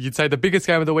mean, you'd say the biggest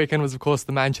game of the weekend was, of course,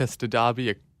 the Manchester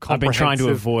derby. I've been trying to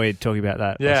avoid talking about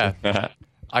that. Yeah.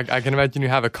 I can imagine you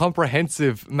have a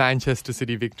comprehensive Manchester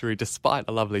City victory despite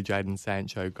a lovely Jadon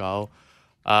Sancho goal.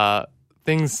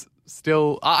 Things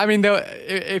still... I mean,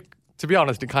 to be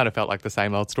honest, it kind of felt like the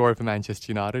same old story for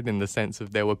Manchester United in the sense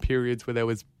of there were periods where there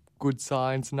was good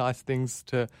signs, nice things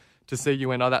to see. You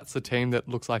went, that's a team that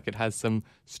looks like it has some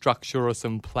structure or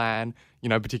some plan.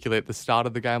 Particularly at the start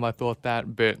of the game, I thought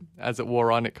that. But as it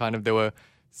wore on, there were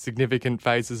significant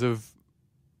phases of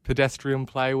pedestrian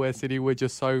play where City were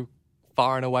just so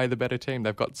far and away the better team.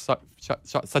 They've got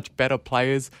such better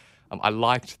players. I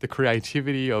liked the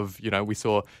creativity of, we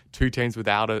saw two teams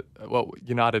without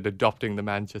United adopting the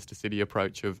Manchester City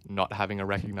approach of not having a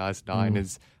recognised nine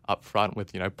as up front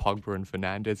with, Pogba and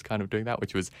Fernandes kind of doing that,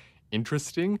 which was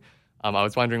interesting. I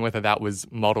was wondering whether that was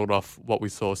modelled off what we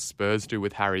saw Spurs do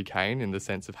with Harry Kane in the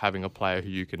sense of having a player who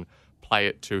you can play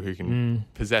it to, who can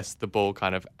possess the ball,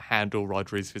 kind of handle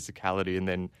Rodri's physicality and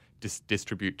then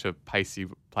distribute to pacey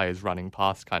players running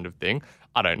past kind of thing.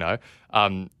 I don't know.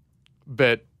 And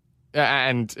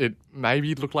it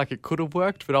maybe looked like it could have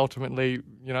worked, but ultimately,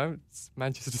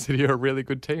 Manchester City are a really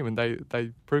good team and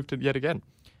they proved it yet again.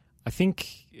 I think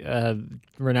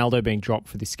Ronaldo being dropped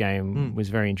for this game was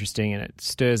very interesting, and it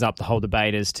stirs up the whole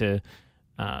debate as to,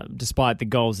 despite the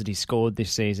goals that he scored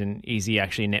this season, is he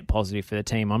actually a net positive for the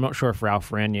team? I'm not sure if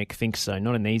Ralf Rangnick thinks so,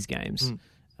 not in these games.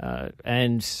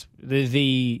 And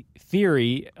the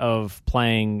theory of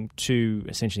playing two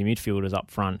essentially midfielders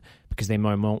up front because they're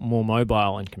more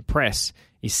mobile and can press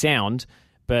is sound,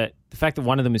 but the fact that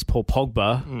one of them is Paul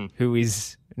Pogba, who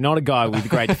is not a guy with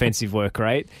great defensive work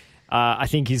rate, I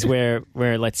think is where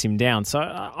it lets him down. So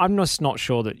I'm just not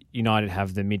sure that United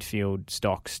have the midfield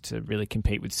stocks to really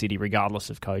compete with City, regardless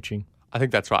of coaching. I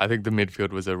think that's right. I think the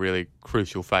midfield was a really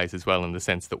crucial phase as well, in the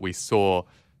sense that we saw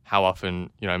how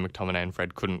often, McTominay and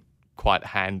Fred couldn't quite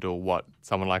handle what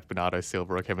someone like Bernardo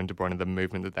Silva or Kevin De Bruyne, the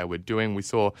movement that they were doing. We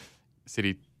saw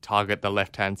City target the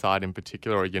left-hand side in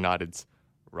particular, or United's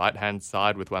right-hand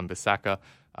side with Wan-Bissaka.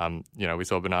 We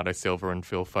saw Bernardo Silva and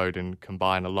Phil Foden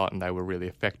combine a lot, and they were really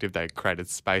effective. They created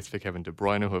space for Kevin De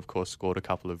Bruyne, who of course scored a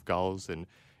couple of goals. And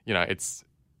there's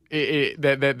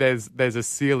a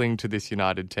ceiling to this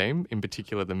United team, in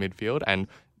particular the midfield, and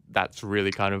that's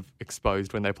really kind of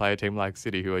exposed when they play a team like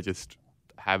City, who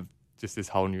have this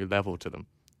whole new level to them.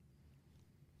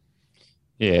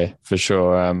 Yeah, for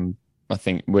sure. I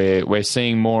think we're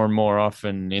seeing more and more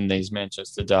often in these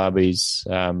Manchester derbies.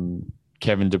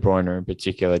 Kevin De Bruyne in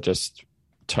particular, just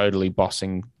totally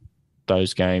bossing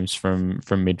those games from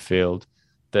midfield.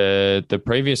 The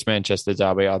previous Manchester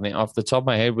derby, I think off the top of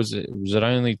my head, was it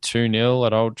only 2-0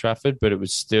 at Old Trafford, but it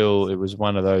was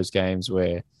one of those games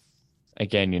where,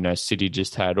 again, City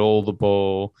just had all the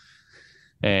ball,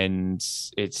 and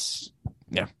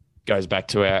goes back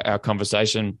to our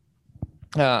conversation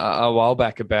a while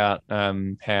back about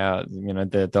how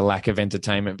the lack of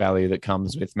entertainment value that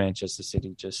comes with Manchester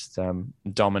City just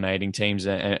dominating teams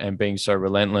and being so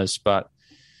relentless. But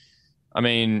I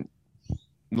mean,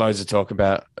 loads of talk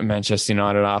about Manchester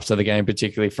United after the game,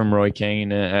 particularly from Roy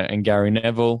Keane and Gary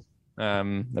Neville,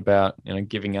 about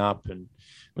giving up, and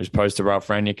was posed to Ralph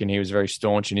Rangnick, and he was very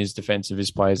staunch in his defence of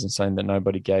his players and saying that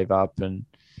nobody gave up, and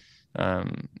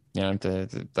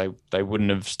they wouldn't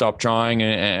have stopped trying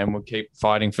and would keep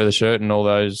fighting for the shirt, and all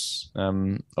those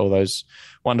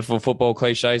wonderful football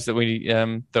cliches that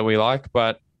we like.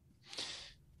 But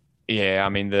yeah, I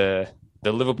mean the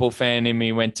Liverpool fan in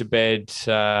me went to bed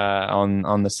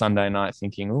on the Sunday night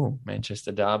thinking, oh,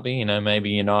 Manchester derby, maybe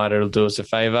United will do us a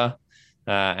favour.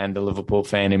 And the Liverpool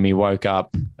fan in me woke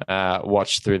up,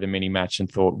 watched through the mini match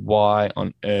and thought, why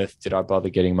on earth did I bother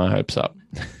getting my hopes up?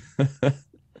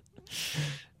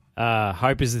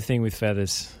 Hope is the thing with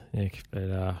feathers, Nick,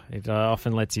 but it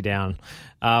often lets you down.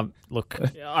 Look,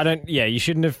 you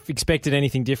shouldn't have expected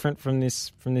anything different from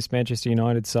this Manchester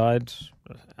United side.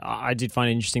 I did find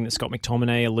it interesting that Scott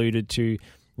McTominay alluded to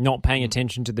not paying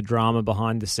attention to the drama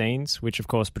behind the scenes, which of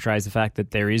course betrays the fact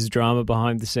that there is drama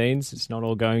behind the scenes. It's not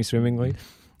all going swimmingly.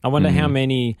 I wonder how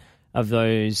many of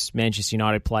those Manchester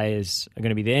United players are going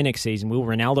to be there next season. Will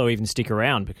Ronaldo even stick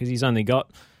around? Because he's only got,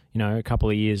 a couple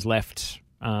of years left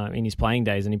in his playing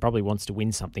days, and he probably wants to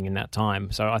win something in that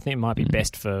time. So I think it might be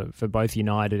best for both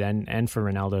United and for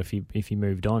Ronaldo if he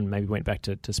moved on, maybe went back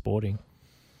to Sporting.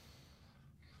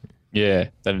 Yeah,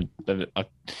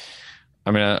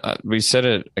 we said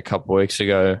it a couple of weeks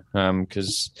ago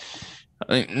because I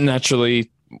think naturally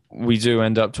we do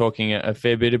end up talking a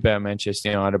fair bit about Manchester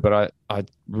United, but I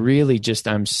really just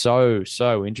am so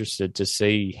interested to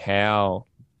see how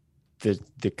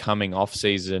the coming off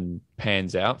season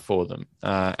pans out for them.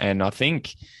 And I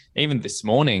think even this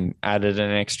morning added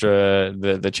an extra,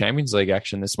 the Champions League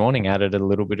action this morning added a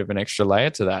little bit of an extra layer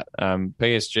to that.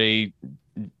 PSG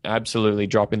absolutely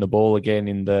dropping the ball again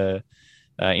in the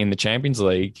Champions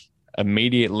League.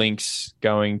 Immediate links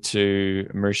going to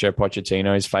Mauricio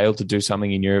Pochettino. He's failed to do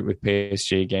something in Europe with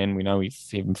PSG again. We know he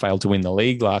even failed to win the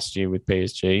league last year with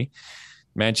PSG.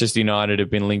 Manchester United have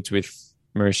been linked with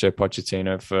Mauricio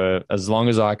Pochettino for as long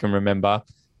as I can remember.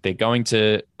 They're going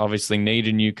to obviously need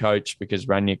a new coach because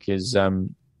Rangnick is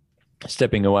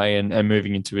stepping away and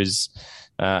moving into his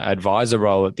advisor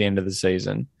role at the end of the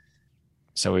season.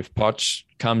 So if Poch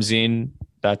comes in,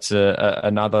 that's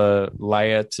another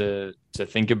layer to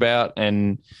think about.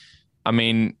 And I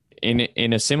mean,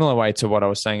 in a similar way to what I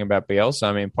was saying about Bielsa,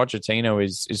 I mean, Pochettino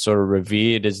is sort of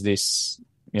revered as this,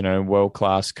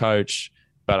 world-class coach.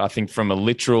 But I think from a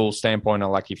literal standpoint,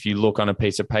 like if you look on a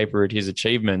piece of paper at his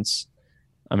achievements,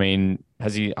 I mean,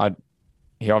 he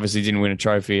obviously didn't win a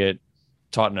trophy at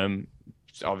Tottenham.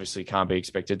 Obviously can't be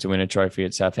expected to win a trophy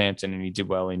at Southampton, and he did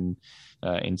well in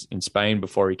Spain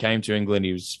before he came to England.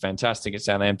 He was fantastic at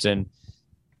Southampton,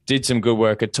 did some good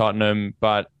work at Tottenham,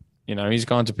 but he's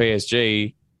gone to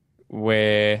PSG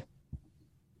where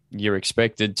you're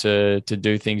expected to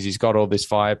do things. He's got all this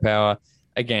firepower.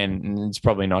 Again, it's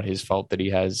probably not his fault that he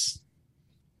has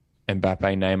Mbappe,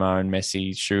 Neymar, and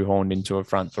Messi shoehorned into a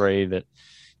front three that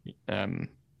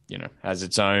has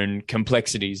its own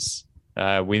complexities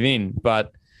within.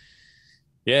 But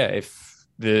yeah, if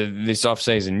this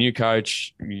offseason, new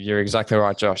coach, you're exactly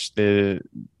right, Josh. The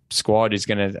squad is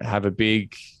going to have a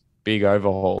big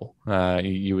overhaul,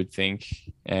 you would think,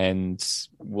 and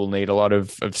will need a lot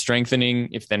of strengthening.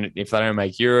 If they don't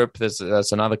make Europe,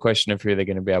 that's another question of who they're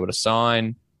going to be able to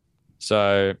sign.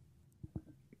 So,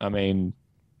 I mean,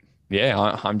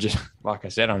 yeah, I'm just, like I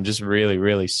said, I'm just really,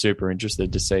 really super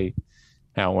interested to see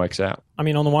how it works out. I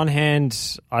mean, on the one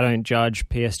hand, I don't judge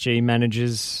PSG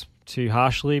managers too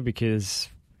harshly because,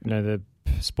 the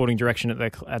sporting direction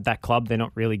at that club, they're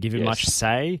not really given much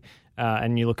say.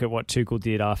 And you look at what Tuchel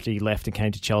did after he left and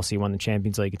came to Chelsea, won the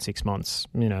Champions League in 6 months.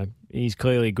 He's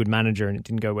clearly a good manager and it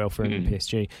didn't go well for him in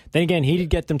PSG. Then again, he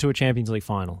did get them to a Champions League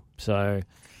final. So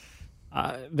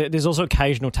there's also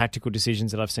occasional tactical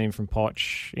decisions that I've seen from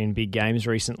Poch in big games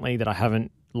recently that I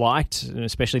haven't liked,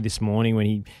 especially this morning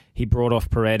when he brought off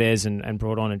Paredes and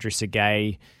brought on Idrissa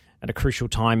Gueye at a crucial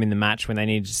time in the match when they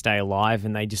needed to stay alive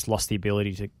and they just lost the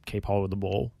ability to keep hold of the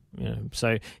ball.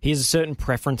 So he has a certain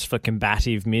preference for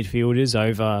combative midfielders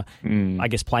over, I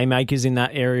guess, playmakers in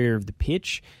that area of the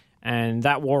pitch. And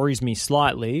that worries me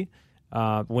slightly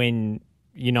when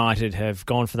United have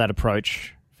gone for that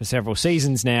approach for several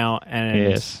seasons now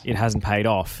and it hasn't paid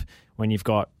off when you've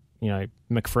got,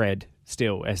 McFred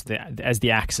still as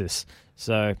the axis.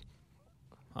 So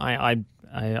I'm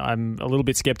a little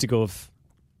bit skeptical of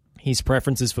his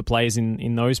preferences for players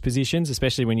in those positions,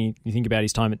 especially when you think about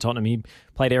his time at Tottenham. He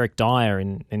played Eric Dyer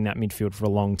in that midfield for a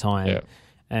long time. Yeah.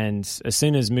 And as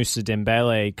soon as Moussa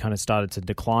Dembele kind of started to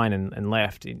decline and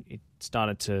left, it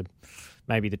started to,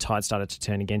 maybe the tide started to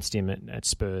turn against him at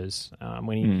Spurs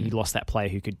when he lost that player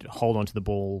who could hold onto the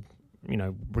ball,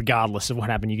 regardless of what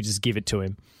happened. You could just give it to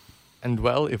him. And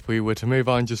well, if we were to move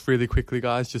on just really quickly,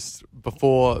 guys, just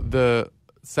before the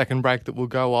second break that we'll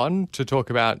go on to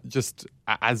talk about, just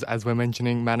as we're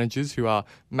mentioning managers who are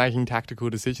making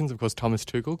tactical decisions, of course, Thomas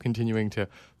Tuchel continuing to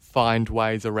find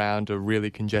ways around a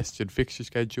really congested fixture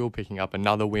schedule, picking up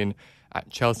another win at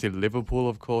Chelsea. Liverpool,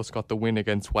 of course, got the win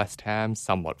against West Ham,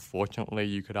 somewhat fortunately,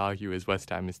 you could argue, as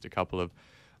West Ham missed a couple of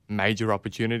major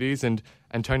opportunities. And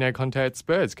Antonio Conte at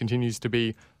Spurs continues to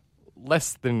be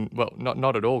less than, well,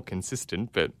 not at all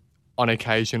consistent, but on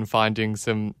occasion finding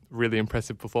some really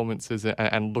impressive performances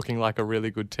and looking like a really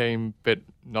good team, but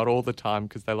not all the time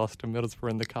because they lost to Middlesbrough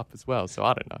in the Cup as well. So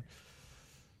I don't know.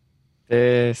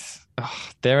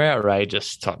 They're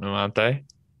outrageous, Tottenham, aren't they?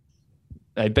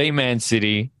 They beat Man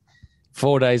City.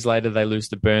 4 days later, they lose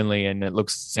to Burnley, and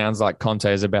sounds like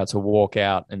Conte is about to walk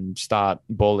out and start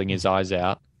bawling his eyes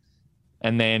out.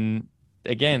 And then,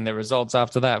 again, the results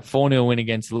after that, 4-0 win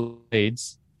against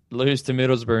Leeds, lose to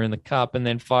Middlesbrough in the Cup, and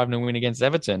then 5-0 win against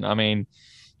Everton. I mean,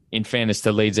 in fairness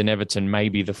to Leeds and Everton,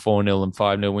 maybe the 4-0 and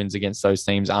 5-0 wins against those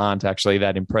teams aren't actually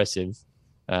that impressive,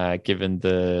 given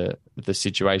the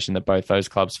situation that both those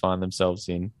clubs find themselves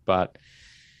in. But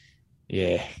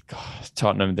yeah, God,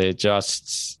 Tottenham,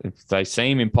 they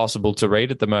seem impossible to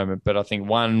read at the moment. But I think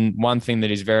one thing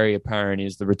that is very apparent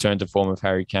is the return to form of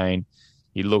Harry Kane.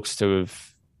 He looks to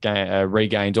have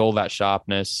regained all that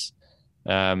sharpness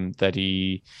that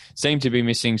he seemed to be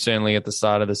missing, certainly at the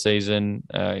start of the season.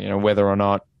 Whether or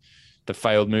not the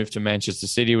failed move to Manchester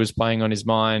City was playing on his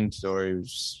mind, or he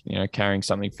was, carrying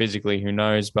something physically, who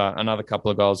knows? But another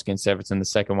couple of goals against Everton, the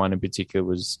second one in particular,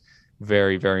 was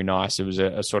very, very nice. It was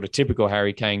a sort of typical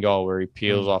Harry Kane goal where he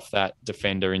peels off that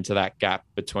defender into that gap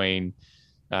between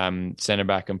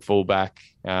centre-back and full-back,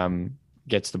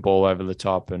 gets the ball over the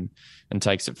top and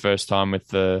takes it first time with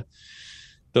the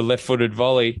left-footed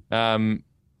volley.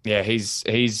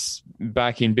 He's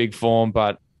back in big form,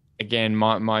 but again,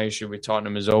 my issue with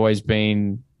Tottenham has always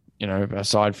been,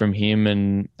 aside from him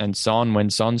and Son,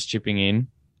 when Son's chipping in,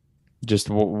 just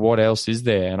what else is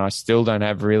there? And I still don't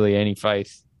have really any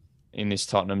faith in this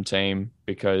Tottenham team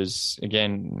because,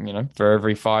 again, for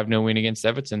every 5-0 win against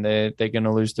Everton, they're going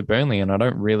to lose to Burnley, and I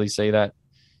don't really see that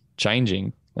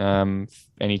changing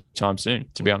anytime soon,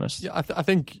 to be honest. Yeah, I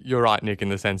think you're right, Nick, in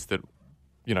the sense that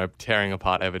tearing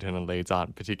apart Everton and Leeds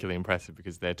aren't particularly impressive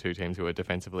because they're two teams who are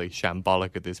defensively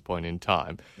shambolic at this point in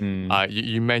time.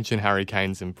 You mentioned Harry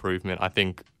Kane's improvement. I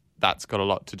think that's got a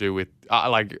lot to do with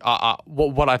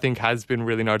what I think has been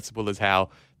really noticeable is how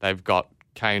they've got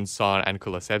Kane, Son, and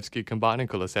Kulusevski combining.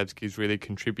 Kulusevski's really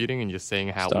contributing, and you're seeing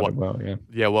how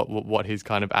what he's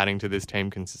kind of adding to this team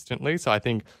consistently. So I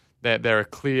think there are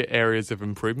clear areas of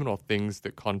improvement or things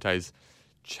that Conte's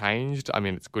changed. I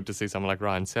mean, it's good to see someone like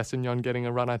Ryan Sessegnon getting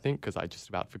a run, I think, because I just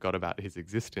about forgot about his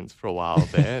existence for a while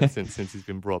there since he's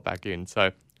been brought back in.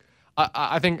 So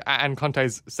I think, and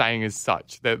Conte's saying as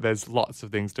such, that there's lots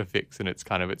of things to fix, and it's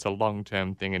a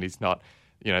long-term thing, and he's not,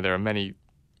 there are many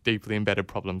deeply embedded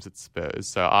problems at Spurs.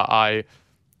 So I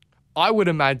would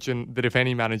imagine that if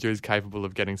any manager is capable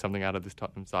of getting something out of this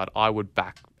Tottenham side, I would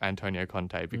back Antonio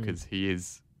Conte because he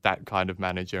is that kind of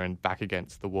manager and back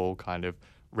against the wall kind of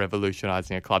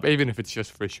revolutionising a club, even if it's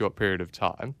just for a short period of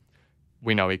time.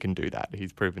 We know he can do that.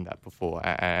 He's proven that before.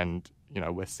 And,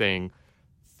 we're seeing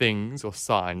things or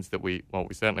signs that we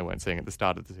certainly weren't seeing at the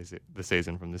start of the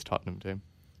season from this Tottenham team.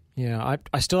 Yeah,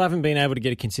 I still haven't been able to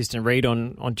get a consistent read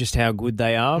on just how good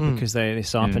they are because they're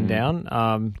so up and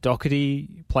down.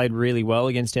 Doherty played really well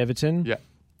against Everton.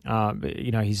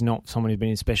 Yeah. He's not someone who's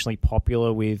been especially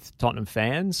popular with Tottenham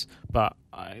fans, but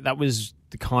that was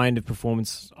the kind of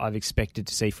performance I've expected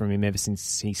to see from him ever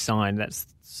since he signed. That's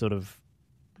sort of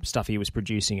stuff he was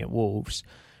producing at Wolves.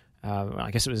 I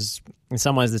guess it was in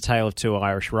some ways the tale of two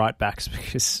Irish right backs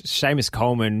because Seamus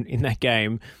Coleman in that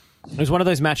game, it was one of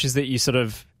those matches that you sort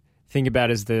of think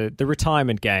about as the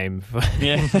retirement game.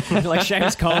 Yeah. Like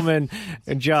Seamus Coleman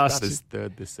just his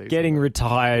third this season, getting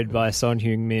retired by Son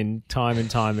Heung-min time and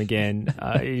time again.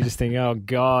 You just think, oh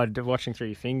God, watching through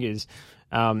your fingers.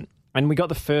 And we got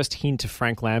the first hint of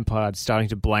Frank Lampard starting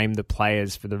to blame the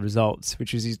players for the results,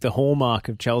 which is the hallmark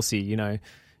of Chelsea.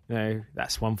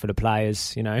 that's one for the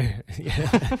players.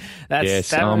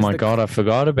 Yes. Oh my God, I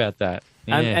forgot about that.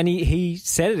 Yeah. And he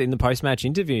said it in the post-match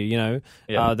interview.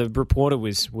 The reporter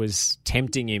was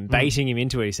tempting him, baiting him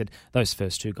into it. He said, those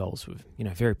first 2 goals were,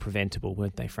 very preventable,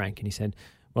 weren't they, Frank? And he said,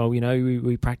 well,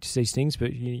 we practice these things,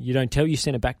 but you don't tell your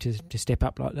centre-back to step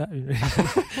up like that.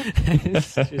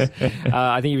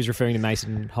 I think he was referring to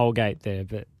Mason Holgate there,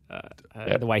 but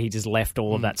the way he just left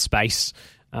all of that space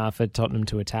for Tottenham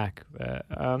to attack.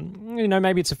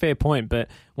 Maybe it's a fair point, but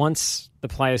once the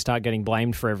players start getting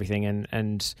blamed for everything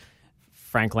and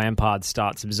Frank Lampard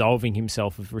starts absolving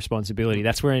himself of responsibility,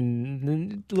 that's where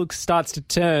it starts to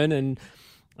turn, and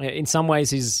in some ways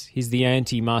he's the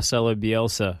anti-Marcelo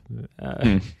Bielsa.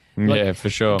 Yeah, for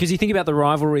sure. Because you think about the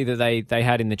rivalry that they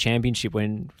had in the Championship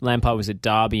when Lampard was at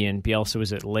Derby and Bielsa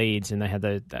was at Leeds, and they had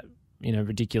that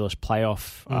ridiculous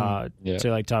playoff.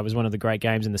 2-leg tie was one of the great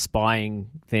games, and the spying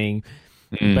thing.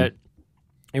 But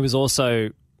it was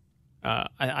also,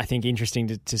 I think,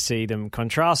 interesting to see them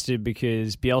contrasted,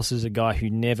 because Bielsa's a guy who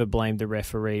never blamed the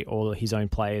referee or his own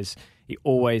players. He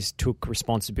always took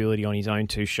responsibility on his own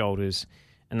 2 shoulders,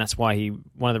 and that's why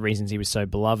one of the reasons he was so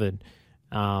beloved.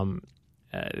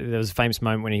 There was a famous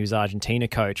moment when he was Argentina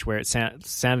coach where it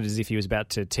sounded as if he was about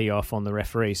to tee off on the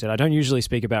referee. He said, I don't usually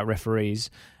speak about referees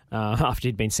after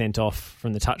he'd been sent off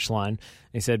from the touchline.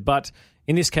 He said, but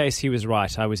in this case, he was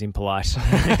right. I was impolite.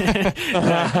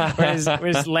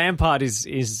 Whereas Lampard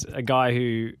is a guy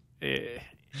who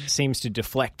seems to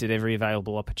deflect at every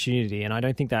available opportunity. And I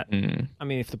don't think that,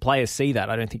 if the players see that,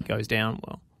 I don't think it goes down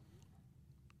well.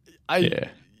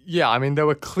 Yeah, there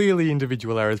were clearly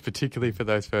individual errors, particularly for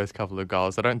those first couple of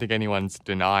goals. I don't think anyone's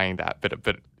denying that,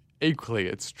 but equally,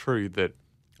 it's true that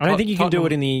I don't think you can do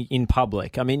it in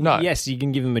public. Yes, you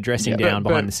can give them a dressing down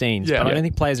behind the scenes, but I don't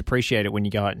think players appreciate it when you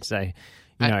go out and say,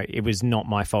 it was not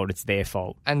my fault, it's their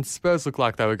fault. And Spurs looked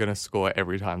like they were going to score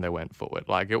every time they went forward.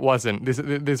 Like, it wasn't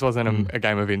this wasn't a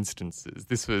game of instances.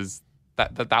 This was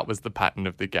that was the pattern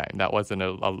of the game. That wasn't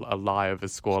a lie of a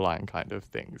scoreline kind of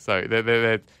thing. So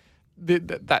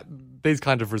these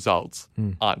kind of results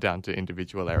aren't down to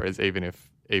individual errors, even if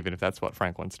that's what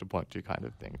Frank wants to point to, kind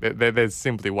of thing. There's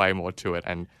simply way more to it,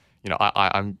 and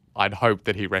I'd hope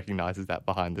that he recognises that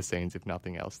behind the scenes, if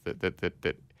nothing else, that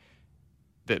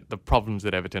the problems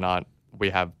at Everton aren't we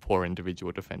have poor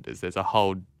individual defenders. There's a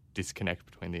whole disconnect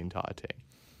between the entire team.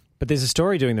 But there's a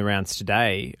story doing the rounds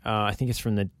today. I think it's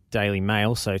from the Daily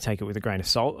Mail, so take it with a grain of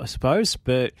salt, I suppose.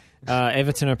 But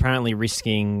Everton are apparently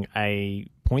risking a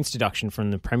points deduction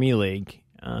from the Premier League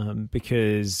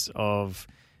because of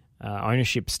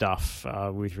ownership stuff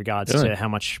with regards to how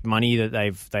much money that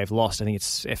they've lost. I think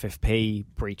it's FFP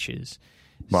breaches.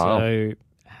 Wow. So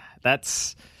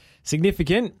that's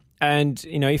significant. And,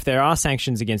 if there are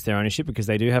sanctions against their ownership, because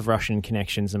they do have Russian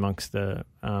connections amongst the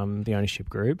ownership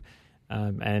group,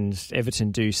 and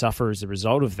Everton do suffer as a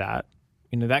result of that,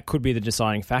 that could be the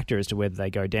deciding factor as to whether they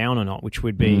go down or not, which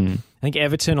would be, I think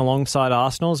Everton alongside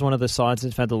Arsenal is one of the sides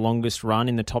that's had the longest run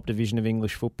in the top division of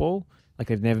English football. Like,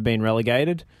 they've never been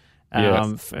relegated.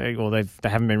 Yes. Or they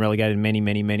haven't been relegated in many,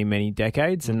 many, many, many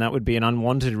decades, and that would be an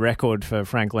unwanted record for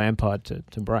Frank Lampard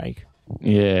to break.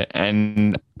 Yeah,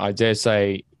 and I dare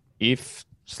say if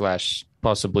 /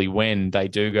 possibly when they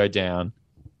do go down,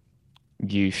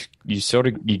 you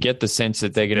get the sense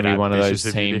that they're going to be one of those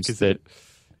teams that...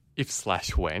 If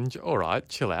 / when. All right,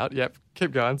 chill out. Yep,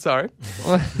 keep going. Sorry.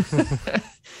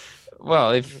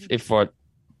 Well, if what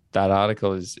that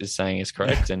article is saying is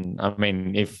correct, and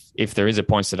if there is a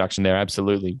points deduction, they're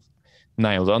absolutely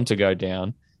nailed on to go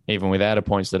down. Even without a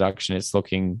points deduction, it's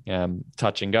looking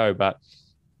touch and go. But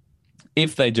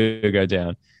if they do go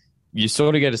down, you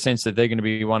sort of get a sense that they're going to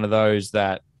be one of those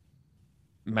that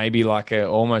maybe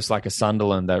almost like a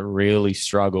Sunderland that really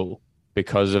struggle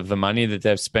because of the money that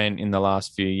they've spent in the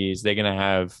last few years. They're going to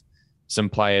have some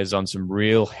players on some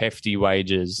real hefty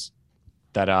wages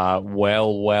that are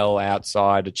well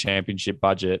outside a championship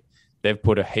budget. They've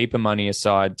put a heap of money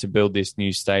aside to build this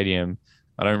new stadium.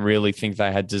 I don't really think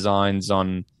they had designs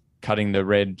on cutting the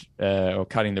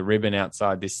ribbon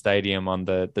outside this stadium on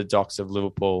the docks of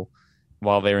Liverpool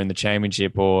while they're in the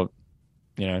championship, or,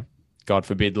 God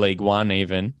forbid, League One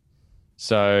even.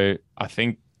 So I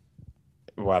think,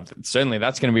 well, certainly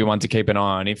that's going to be one to keep an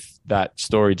eye on if that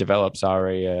story develops,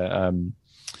 a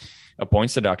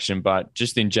points deduction. But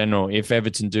just in general, if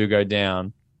Everton do go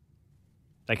down,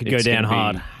 they could go down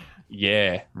hard.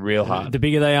 Real hard. The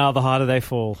bigger they are, the harder they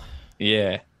fall.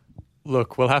 Yeah.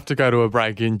 Look, we'll have to go to a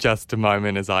break in just a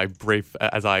moment as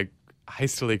I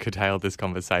hastily curtail this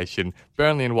conversation.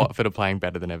 Burnley and Watford are playing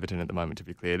better than Everton at the moment, to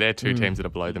be clear. They're two teams that are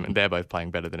below them, and they're both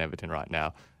playing better than Everton right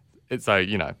now. So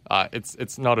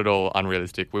it's not at all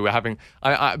unrealistic. We were having,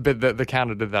 but the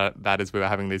counter to that is we were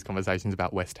having these conversations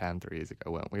about West Ham 3 years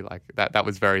ago, weren't we? Like that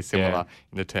was very similar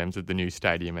in the terms of the new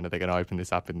stadium, and are they going to open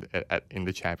this up in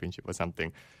the Championship or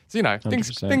something? So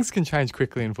 100%. things can change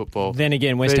quickly in football. Then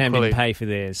again, West Ham didn't pay for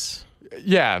theirs.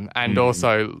 Yeah, and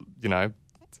also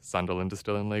Sunderland are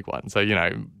still in League One, so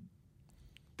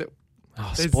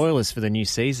spoilers for the new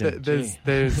season.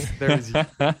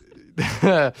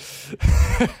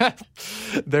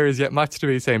 There is yet much to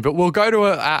be seen. But we'll go to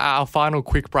our final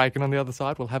quick break, and on the other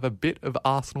side, we'll have a bit of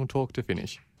Arsenal talk to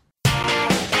finish.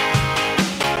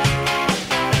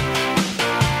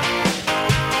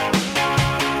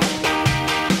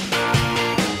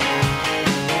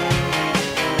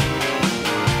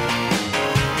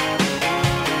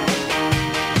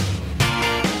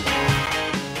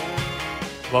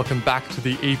 Welcome back to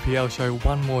the EPL show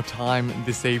one more time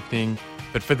this evening.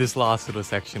 But for this last little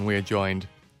section, we are joined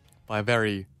by a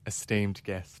very esteemed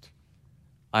guest.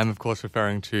 I'm, of course,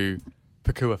 referring to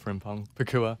Pakua Frimpong.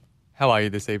 Pakua, how are you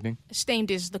this evening?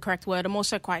 Esteemed is the correct word. I'm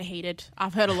also quite heated.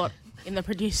 I've heard a lot in the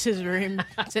producer's room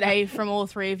today from all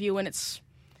three of you, and it's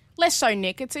less so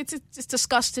Nick. It's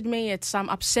disgusted me. It's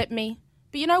upset me.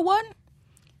 But you know what?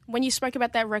 When you spoke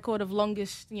about that record of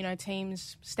longest,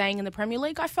 teams staying in the Premier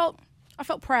League, I felt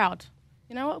proud.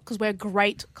 You know what? Because we're a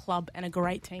great club and a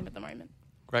great team at the moment.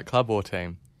 Great club or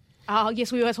team? Oh, yes,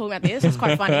 we were talking about this. It's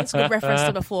quite funny. It's a good reference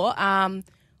to before.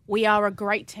 We are a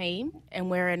great team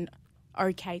and we're an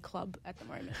okay club at the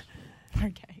moment.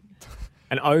 Okay.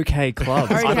 An okay club.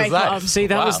 Okay club. See,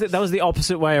 that was the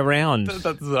opposite way around.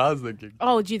 That's what I was thinking.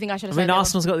 Oh, do you think I should have said that?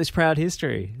 Arsenal's got this proud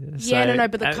history. Yeah,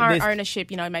 but the current ownership,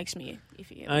 makes me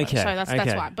iffy. Okay. So that's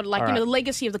why. But the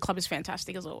legacy of the club is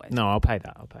fantastic as always. No, I'll pay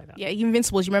that. Yeah,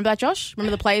 Invincibles. You remember that, Josh?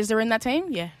 Remember the players that were in that team?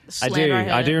 Yeah. I do.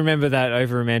 I do remember that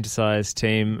over-romanticised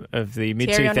team of the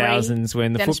mid-2000s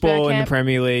when the Dennis football Bergkamp, in the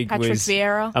Premier League Patrick was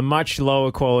Vieira. a much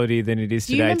lower quality than it is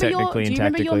today, technically and tactically. Do you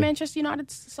remember your Manchester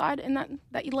United side in that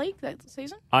league that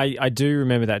season? I do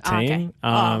remember that team.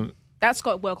 Okay. That's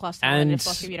got world-class talent,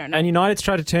 if you don't know. And United's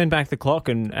tried to turn back the clock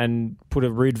and put a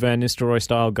Ruud van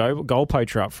Nistelrooy-style goal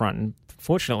poacher up front. And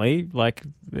fortunately,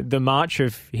 the march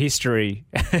of history,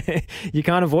 you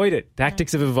can't avoid it.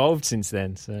 Tactics have evolved since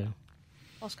then. So,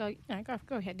 Oscar,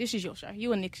 go ahead. This is your show.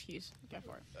 You and Nick Hughes. Go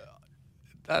for it.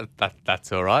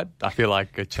 That's all right. I feel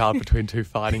like a child between two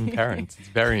fighting parents. It's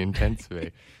very intense for me.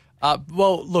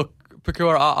 Well, look,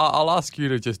 Pakua, I'll ask you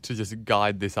to just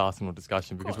guide this Arsenal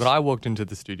discussion, because when I walked into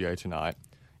the studio tonight,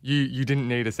 you didn't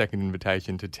need a second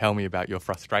invitation to tell me about your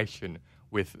frustration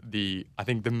with the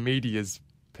media's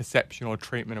perception or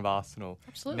treatment of Arsenal.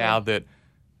 Absolutely. Now that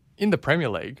in the Premier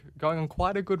League, going on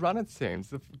quite a good run, it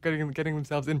seems, getting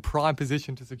themselves in prime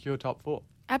position to secure top four.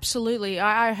 Absolutely.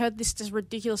 I heard this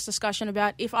ridiculous discussion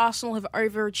about if Arsenal have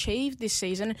overachieved this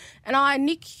season. And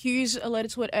Nick Hughes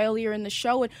alluded to it earlier in the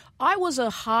show. And I was a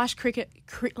harsh cricket.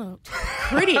 Cricket.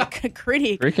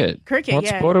 What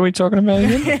sport are we talking about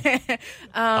again?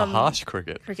 A harsh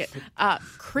cricket.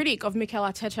 Critic of Mikel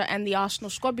Arteta and the Arsenal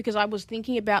squad, because I was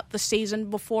thinking about the season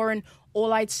before and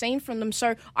all I'd seen from them.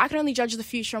 So I can only judge the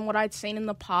future on what I'd seen in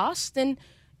the past. And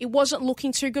it wasn't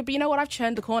looking too good, but you know what? I've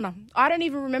turned the corner. I don't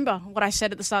even remember what I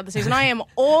said at the start of the season. I am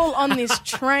all on this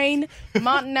train.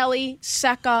 Martinelli,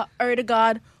 Saka,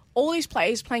 Odegaard, all these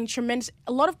players playing tremendous.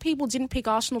 A lot of people didn't pick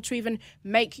Arsenal to even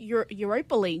make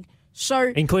Europa League.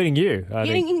 So, including you.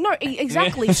 No,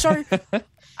 exactly. So,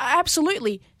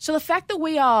 absolutely. So the fact that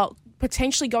we are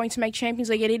potentially going to make Champions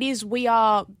League, and we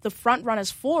are the front runners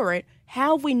for it,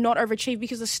 how have we not overachieved?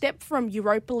 Because the step from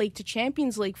Europa League to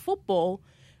Champions League football,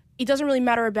 it doesn't really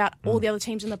matter about all the other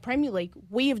teams in the Premier League.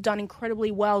 We have done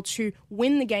incredibly well to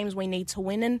win the games we need to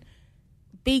win and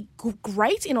be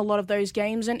great in a lot of those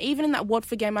games. And even in that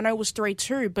Watford game, I know it was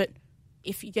 3-2, but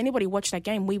if anybody watched that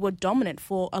game, we were dominant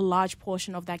for a large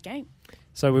portion of that game.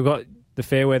 So we've got the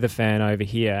fair weather fan over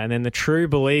here, and then the true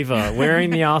believer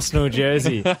wearing the Arsenal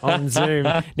jersey on Zoom.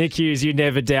 Nick Hughes, you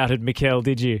never doubted Mikel,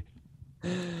 did you?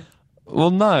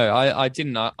 Well, no, I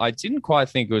didn't. I didn't quite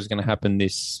think it was going to happen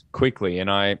this quickly,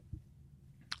 and I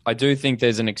do think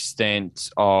there's an extent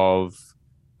of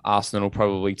Arsenal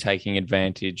probably taking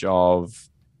advantage of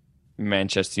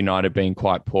Manchester United being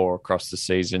quite poor across the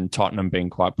season, Tottenham being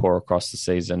quite poor across the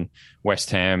season, West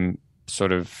Ham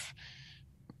sort of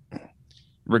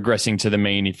regressing to the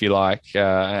mean, if you like,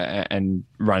 and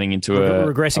running into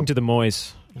regressing to the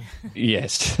Moyes.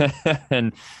 Yes,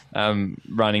 and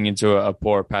running into a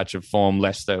poor patch of form.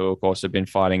 Leicester, who of course have been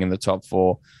fighting in the top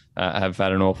four, have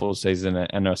had an awful season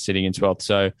and are sitting in 12th.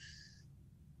 So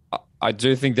I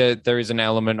do think that there is an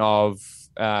element of,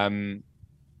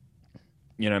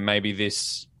 maybe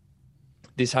this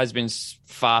this has been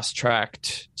fast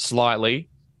tracked slightly,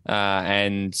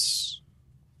 and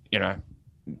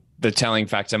the telling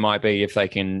factor might be if they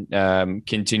can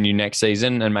continue next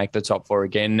season and make the top 4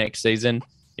 again next season.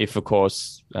 If, of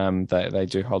course, they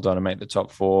do hold on and make the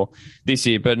top 4 this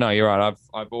year. But no, you're right.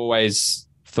 I've always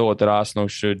thought that Arsenal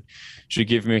should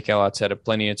give Mikel Arteta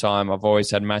plenty of time. I've always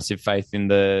had massive faith in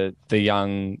the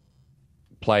young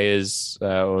players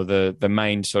or the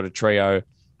main sort of trio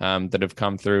that have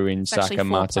come through in Saka,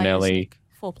 Martinelli.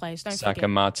 4 players, don't Saka, forget.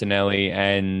 Martinelli,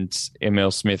 and Emil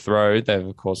Smith-Rowe. They've,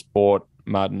 of course, bought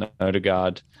Martin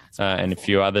Odegaard and a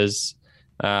few others.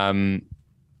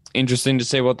 Interesting to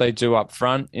see what they do up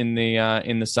front in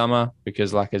the summer,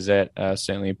 because Lacazette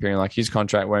certainly appearing like his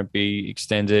contract won't be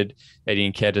extended.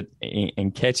 Eddie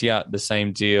Nketiah, the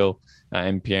same deal,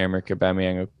 and Pierre-Emerick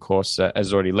Aubameyang, of course,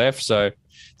 has already left. So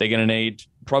they're going to need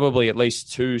probably at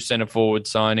least 2 centre-forward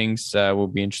signings. We'll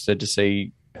be interested to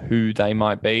see who they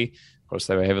might be. Of course,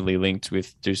 they were heavily linked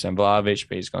with Dusan Vlahovic,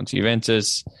 but he's gone to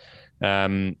Juventus.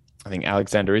 I think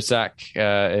Alexander Isak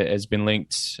has been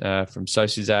linked from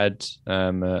Sociedad,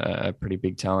 a pretty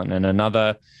big talent, and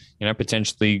another,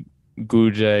 potentially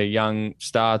good young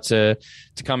star to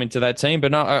come into that team.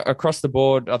 But no, across the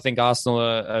board, I think Arsenal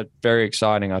are very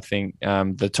exciting. I think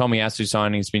the Tomiyasu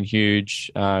signing has been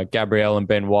huge. Gabriel and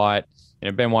Ben White.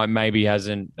 Ben White maybe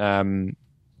hasn't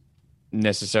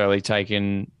necessarily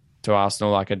taken to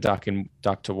Arsenal like a duck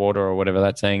to water or whatever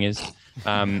that saying is.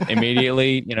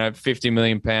 Immediately, £50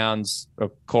 million,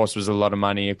 of course, was a lot of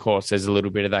money. Of course, there's a little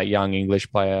bit of that young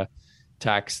English player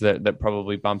tax that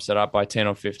probably bumps it up by 10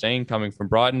 or 15 coming from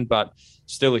Brighton, but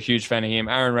still a huge fan of him.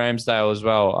 Aaron Ramsdale as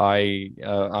well. I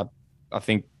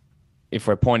think if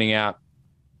we're pointing out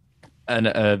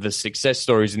the success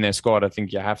stories in their squad, I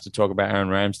think you have to talk about Aaron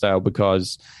Ramsdale,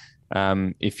 because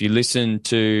if you listen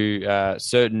to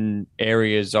certain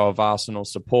areas of Arsenal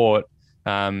support,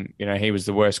 he was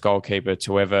the worst goalkeeper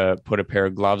to ever put a pair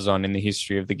of gloves on in the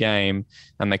history of the game,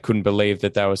 and they couldn't believe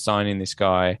that they were signing this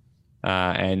guy.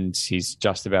 And he's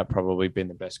just about probably been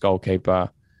the best goalkeeper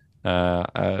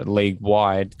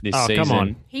league-wide this season. Come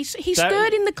on. He's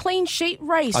third in the clean sheet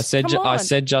race. I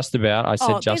said just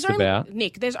about.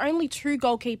 Nick, there's only 2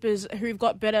 goalkeepers who've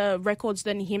got better records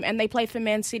than him, and they play for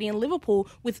Man City and Liverpool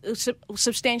with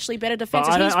substantially better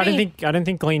defenses. I don't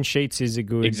think clean sheets is a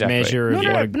good measure of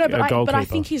a goalkeeper. But I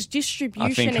think his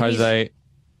distribution. I think Jose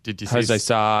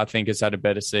Sarr, I think, has had a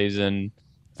better season.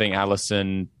 I think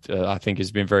Alisson, I think,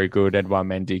 has been very good. Edouard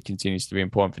Mendy continues to be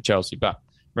important for Chelsea, but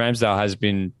Ramsdale has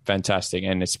been fantastic,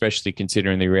 and especially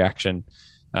considering the reaction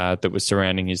that was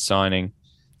surrounding his signing.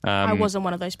 I wasn't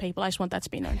one of those people. I just want that to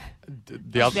be known.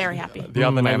 I was very happy. The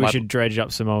other name we should dredge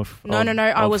up some old. No.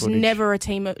 I was never a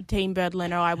team Bernd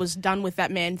Leno. I was done with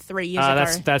that man 3 years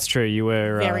ago. That's true. You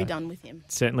were very done with him.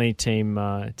 Certainly, team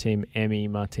Emi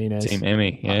Martinez. Team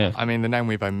Emi, yeah. I mean, the name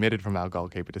we've omitted from our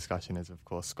goalkeeper discussion is, of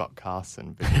course, Scott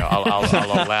Carson. But I'll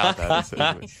allow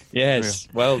that. Yes,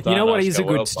 well done. You know what Oscar, is a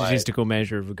good well statistical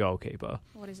measure of a goalkeeper?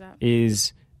 What is that?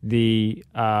 Is the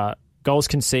goals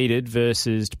conceded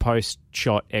versus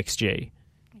post-shot XG.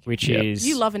 Which is...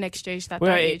 You love an XG stat,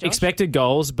 well, don't you, Josh? expected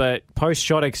goals, but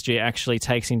post-shot XG actually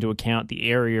takes into account the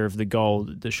area of the goal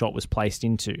that the shot was placed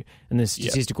into and the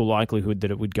statistical likelihood that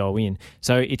it would go in.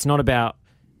 So it's not about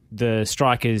the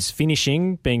striker's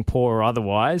finishing being poor or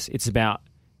otherwise. It's about...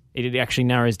 It actually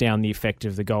narrows down the effect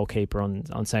of the goalkeeper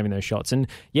on saving those shots. And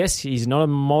yes, he's not a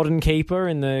modern keeper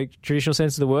in the traditional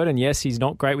sense of the word, and yes, he's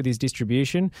not great with his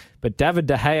distribution, but David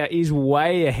De Gea is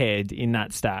way ahead in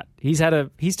that stat. He's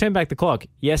turned back the clock.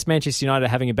 Yes, Manchester United are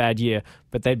having a bad year,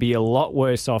 but they'd be a lot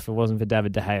worse off if it wasn't for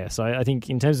David De Gea. So I think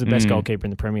in terms of the best goalkeeper in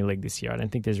the Premier League this year, I don't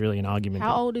think there's really an argument.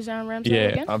 How old is Aaron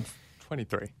Ramsdale again?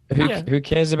 23. Who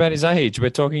cares about his age? We're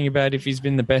talking about if he's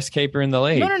been the best keeper in the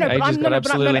league. No. Age has got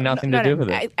absolutely nothing to do with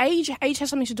it. Age has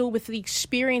something to do with the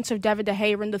experience of David De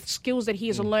Gea and the skills that he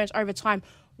has learned over time.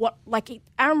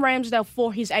 Aaron Ramsdale,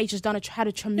 for his age, has had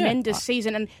a tremendous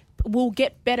season and will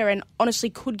get better, and honestly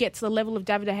could get to the level of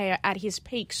David De Gea at his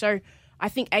peak. So I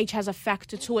think age has a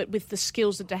factor to it with the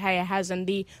skills that De Gea has and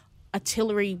the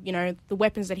artillery, the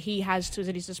weapons that he has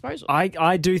at his disposal.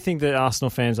 I do think that Arsenal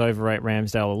fans overrate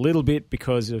Ramsdale a little bit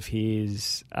because of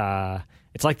his...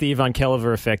 it's like the Ivan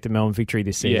Kellever effect at Melbourne Victory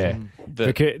this season. Yeah.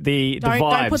 The vibes.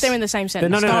 Don't put them in the same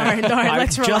sentence. No.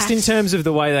 Let's relax. Just in terms of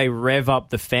the way they rev up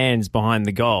the fans behind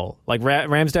the goal. Like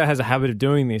Ramsdale has a habit of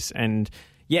doing this, and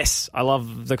yes, I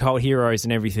love the cult heroes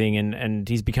and everything, and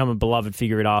he's become a beloved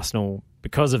figure at Arsenal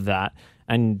because of that.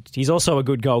 And he's also a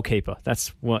good goalkeeper. That's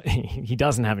what he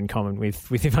doesn't have in common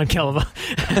with Ivan Kellever.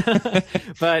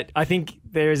 But I think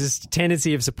there is this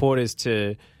tendency of supporters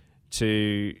to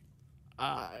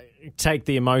take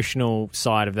the emotional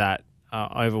side of that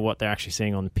over what they're actually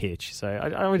seeing on the pitch. So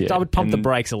I would pump the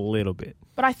brakes a little bit.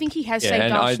 But I think he has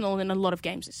saved Arsenal in a lot of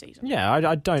games this season. Yeah,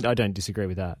 I don't disagree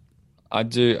with that. I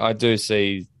do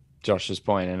see Josh's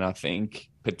point, and I think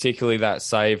particularly that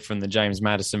save from the James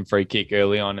Maddison free kick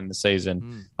early on in the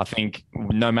season. I think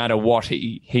no matter what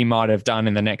he might have done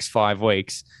in the next 5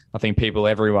 weeks, I think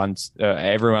everyone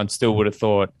still would have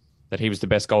thought that he was the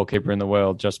best goalkeeper in the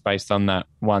world just based on that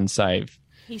one save.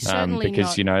 He's certainly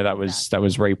because not that was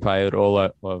replayed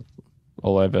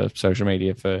all over social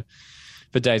media for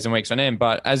days and weeks on end.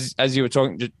 But as you were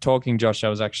talking, Josh, I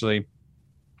was actually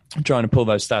trying to pull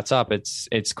those stats up.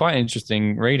 It's quite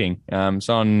interesting reading.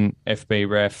 So on FB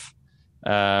Ref,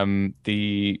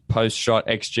 the post shot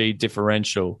XG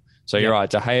differential. So you're right.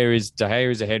 De Gea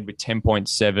is ahead with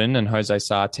 10.7 and Jose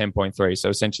Sa 10.3. So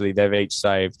essentially they've each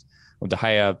saved. Well, De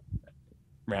Gea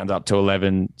round up to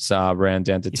 11, Sa round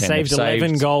down to 10. He saved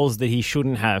 11 goals that he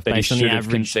shouldn't have based on the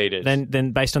average. Conceded.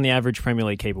 Then based on the average Premier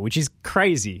League keeper, which is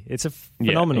crazy. It's a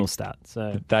phenomenal stat.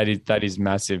 So that is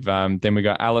massive. Then we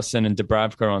got Alisson and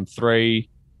Dubravka on 3,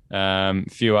 a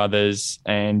few others,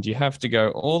 and you have to go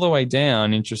all the way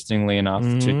down, interestingly enough,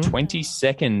 to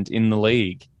 22nd in the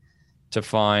league to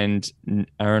find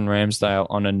Aaron Ramsdale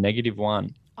on a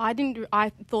 -1. I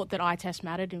thought that eye test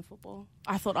mattered in football.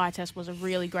 I thought eye test was a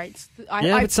really great.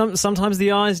 But sometimes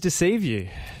the eyes deceive you.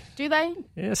 Do they?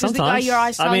 Yeah, sometimes. Your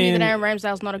eyes telling you that Aaron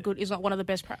Ramsdale's is not one of the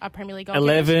best Premier League goalkeepers?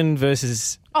 11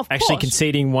 versus actually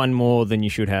conceding one more than you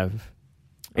should have.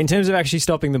 In terms of actually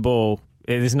stopping the ball,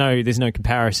 there's no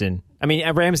comparison. I mean,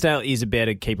 Ramsdale is a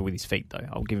better keeper with his feet, though.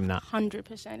 I'll give him that.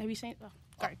 100%. Have you seen? Go.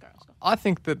 I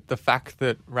think that the fact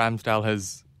that Ramsdale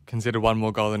has considered one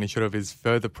more goal than he should have is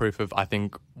further proof of, I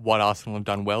think, what Arsenal have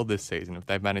done well this season. If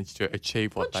they've managed to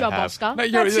achieve what Good job, have. Oscar. No,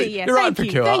 you're right,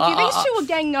 Pakua. Thank you. These two are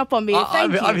ganging up on me.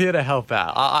 Thank you. I'm here to help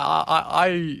out.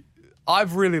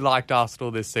 I've really liked Arsenal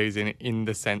this season in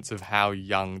the sense of how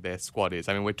young their squad is.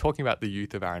 I mean, we're talking about the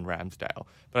youth of Aaron Ramsdale,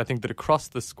 but I think that across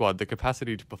the squad, the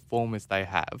capacity to perform as they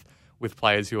have with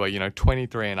players who are,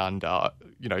 23 and under,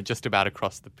 just about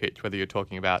across the pitch, whether you're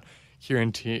talking about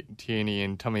Kieran Tierney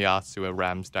and Tomiyasu or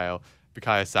Ramsdale,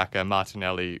 Bukayo Saka,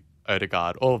 Martinelli,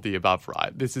 Odegaard, all of the above,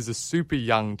 right? This is a super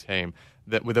young team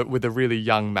that with a really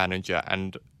young manager.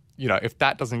 And, if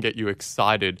that doesn't get you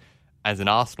excited as an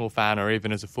Arsenal fan or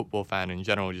even as a football fan in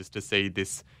general, just to see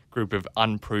this group of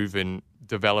unproven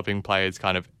developing players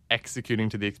kind of executing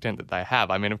to the extent that they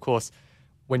have. I mean, of course,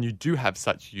 when you do have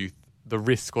such youth, the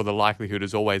risk or the likelihood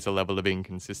is always a level of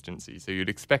inconsistency. So you'd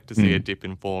expect to see a dip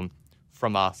in form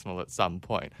from Arsenal at some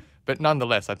point. But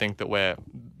nonetheless, I think that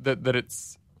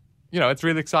it's it's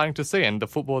really exciting to see, and the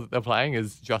football that they're playing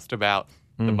is just about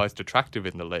the most attractive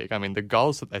in the league. I mean, the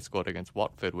goals that they scored against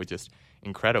Watford were just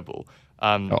incredible.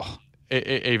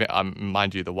 Even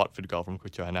mind you, the Watford goal from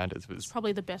Cucho Hernandez was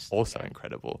probably the best. Also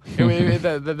incredible. There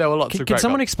were lots of great. Can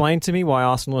someone goals. explain to me why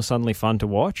Arsenal are suddenly fun to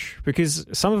watch? Because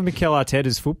some of Mikel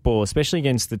Arteta's football, especially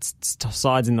against the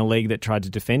sides in the league that tried to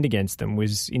defend against them,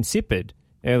 was insipid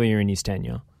earlier in his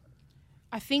tenure.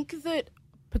 I think that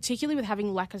particularly with having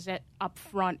Lacazette up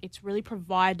front, it's really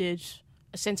provided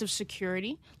a sense of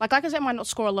security. Like Lacazette might not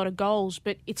score a lot of goals,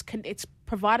 but it's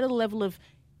provided a level of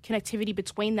connectivity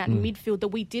between that midfield that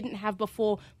we didn't have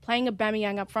before. Playing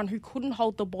Aubameyang up front who couldn't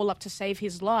hold the ball up to save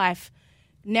his life.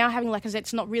 Now having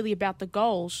Lacazette's not really about the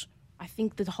goals. I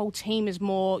think that the whole team is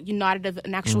more united of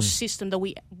an actual system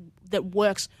that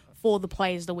works for the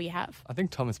players that we have. I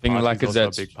think Thomas Partey is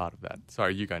also a big part of that.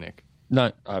 Sorry, you go, Nick.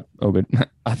 No, all good.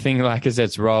 I think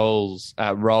Lacazette's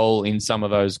role in some of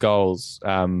those goals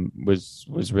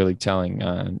was really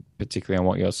telling, particularly on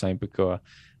what you're saying, Pakua.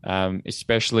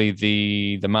 Especially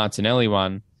the Martinelli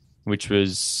one, which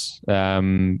was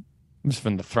from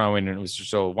the throw in, and it was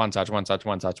just all one touch,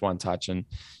 and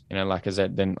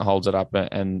Lacazette then holds it up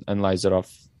and lays it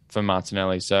off for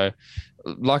Martinelli. So,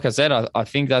 like I said, I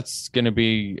think that's going to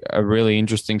be a really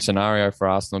interesting scenario for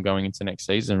Arsenal going into next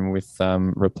season with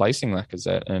replacing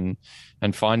Lacazette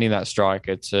and finding that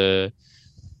striker to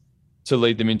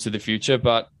lead them into the future.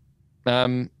 But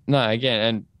no, again,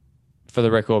 and for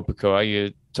the record, Pakua, you're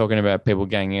talking about people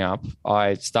ganging up.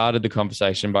 I started the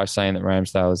conversation by saying that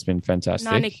Ramsdale has been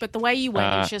fantastic. No, Nick, but the way you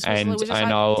went,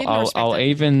 I'll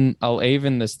even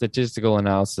the statistical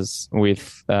analysis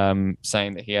with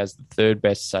saying that he has the third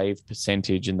best save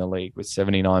percentage in the league with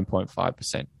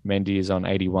 79.5%. Mendy is on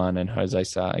 81, and Jose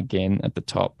Sa again at the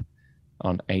top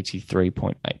on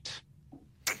 83.8.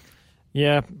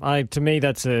 Yeah, to me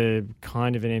that's a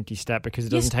kind of an empty stat because it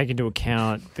doesn't take into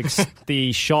account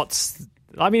the shots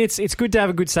I mean, it's good to have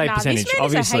a good save percentage. This man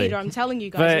obviously, is a hater. I'm telling you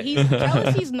guys.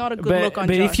 He's not a good look on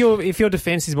But Josh. if your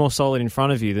defense is more solid in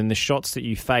front of you, then the shots that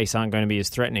you face aren't going to be as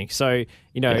threatening. So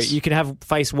you can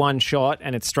face one shot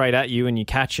and it's straight at you and you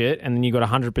catch it, and then you got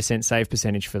 100% save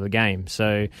percentage for the game.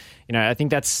 So I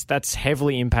think that's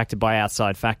heavily impacted by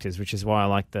outside factors, which is why I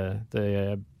like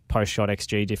the post shot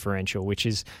XG differential. Which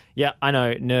is I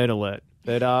know, nerd alert.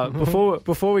 But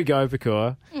before we go,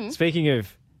 Pakua, speaking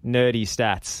of nerdy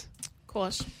stats. Of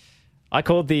course. I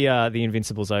called the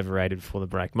Invincibles overrated before the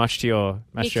break, much to your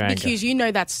anger. Because you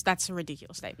know that's a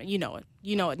ridiculous statement. You know it.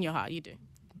 You know it in your heart. You do.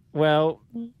 Well,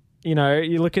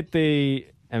 you look at the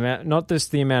amount, not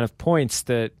just the amount of points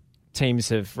that teams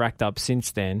have racked up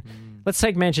since then. Let's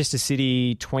take Manchester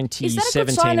City 2017-18. Is that a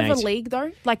good sign of a league,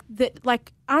 though?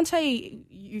 Like Ante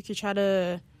Jukic had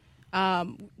a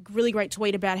really great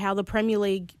tweet about how the Premier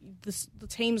League, the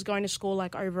team's going to score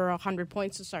like over 100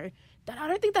 points or so. I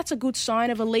don't think that's a good sign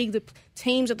of a league. The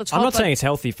teams at the top. I'm not saying it's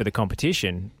healthy for the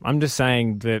competition. I'm just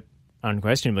saying that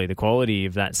unquestionably the quality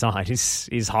of that side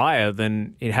is higher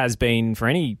than it has been for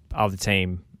any other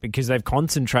team because they've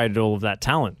concentrated all of that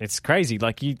talent. It's crazy.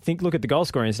 Like look at the goal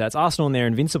scoring stats. Arsenal in their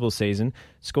Invincible season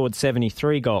scored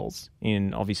 73 goals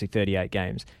in obviously 38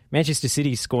 games. Manchester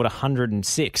City scored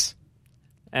 106.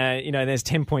 There's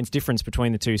 10 points difference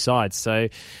between the two sides. So,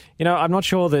 I'm not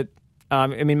sure that.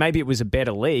 Maybe it was a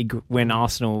better league when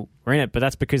Arsenal were in it, but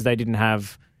that's because they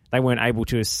weren't able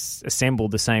to assemble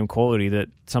the same quality that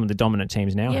some of the dominant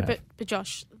teams now have. Yeah, but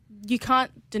Josh, you can't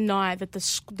deny that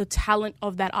the talent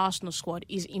of that Arsenal squad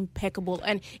is impeccable.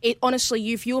 And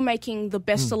honestly, if you're making the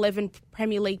best 11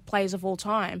 Premier League players of all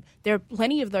time, there are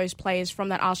plenty of those players from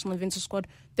that Arsenal Invincible squad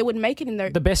that would make it in there.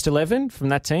 The best 11 from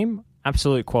that team,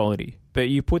 absolute quality. But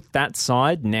you put that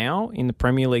side now in the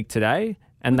Premier League today,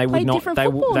 and they would not. They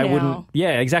wouldn't.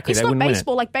 Yeah, exactly. It's they not wouldn't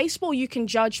baseball. win it. Like baseball, you can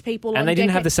judge people. And they didn't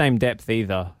have the same depth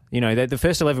either. The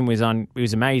first 11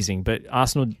 was amazing, but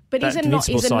Arsenal. But is it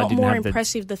not more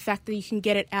impressive the fact that you can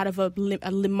get it out of a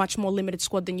much more limited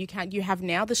squad than you have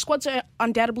now? The squads are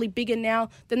undoubtedly bigger now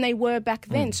than they were back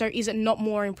then. So is it not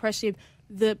more impressive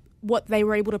what they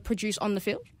were able to produce on the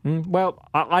field? Well,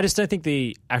 I just don't think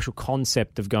the actual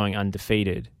concept of going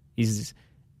undefeated is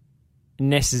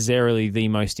necessarily the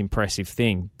most impressive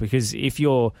thing, because if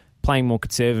you're playing more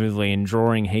conservatively and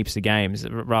drawing heaps of games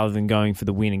rather than going for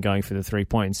the win and going for the 3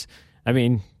 points,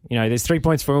 there's 3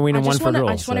 points for a win and one for a draw.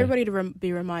 I just want everybody to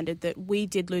be reminded that we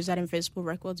did lose that Invincible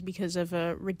records because of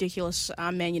a ridiculous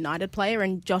Man United player,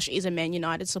 and Josh is a Man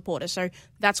United supporter, so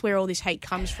that's where all this hate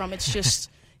comes from. It's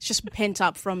just pent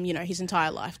up from his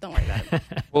entire life. Don't worry about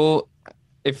it. Well,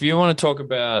 if you want to talk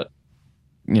about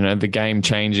the game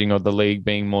changing or the league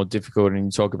being more difficult, and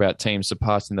you talk about teams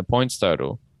surpassing the points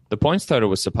total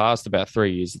was surpassed about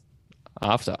 3 years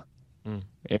after.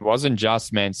 It wasn't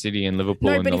just Man City and Liverpool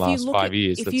in the last 5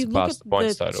 years that surpassed the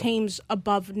points total. The teams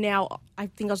above now, I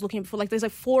think I was looking before, there's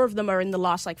 4 of them are in the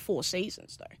last 4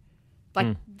 seasons though.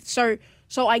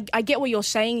 So I get what you're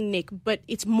saying, Nick, but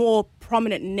it's more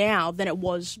prominent now than it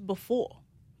was before.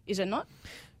 Is it not?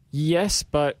 Yes,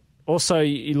 but also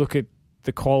you look at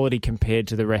the quality compared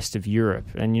to the rest of Europe.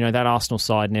 And, that Arsenal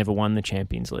side never won the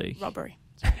Champions League. Robbery.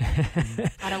 I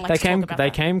don't like to talk about They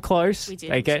that. came close. We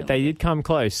did. They did come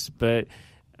close, but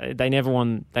they never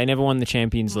won the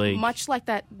Champions League. Much like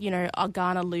that,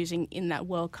 Ghana losing in that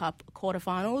World Cup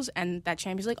quarterfinals and that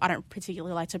Champions League. I don't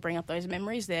particularly like to bring up those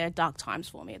memories. They're dark times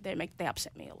for me. They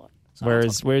upset me a lot. So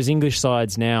whereas English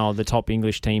sides now, the top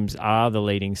English teams are the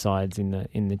leading sides in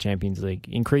the Champions League,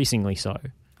 increasingly so.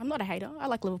 I'm not a hater. I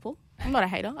like Liverpool. I'm not a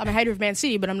hater. I'm a hater of Man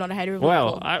City, but I'm not a hater of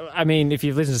Liverpool. Well, if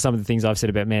you've listened to some of the things I've said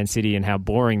about Man City and how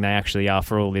boring they actually are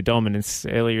for all their dominance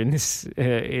earlier in this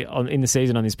in the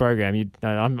season on this program,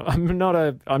 I'm not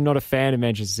a fan of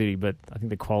Manchester City, but I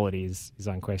think the quality is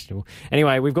unquestionable.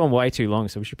 Anyway, we've gone way too long,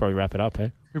 so we should probably wrap it up, eh?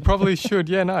 We probably should.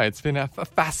 Yeah, no, it's been a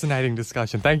fascinating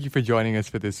discussion. Thank you for joining us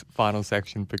for this final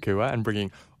section, Pakua, and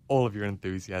bringing all of your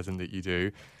enthusiasm that you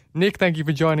do. Nick, thank you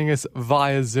for joining us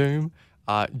via Zoom.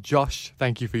 Josh,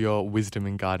 thank you for your wisdom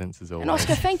and guidance as always. And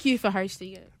Oscar, thank you for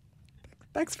hosting it.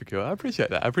 Thanks, Pakua. I appreciate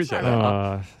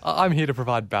that. I'm here to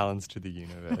provide balance to the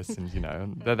universe,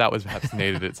 and that was perhaps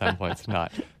needed at some point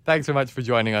tonight. Thanks so much for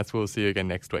joining us. We'll see you again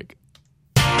next week.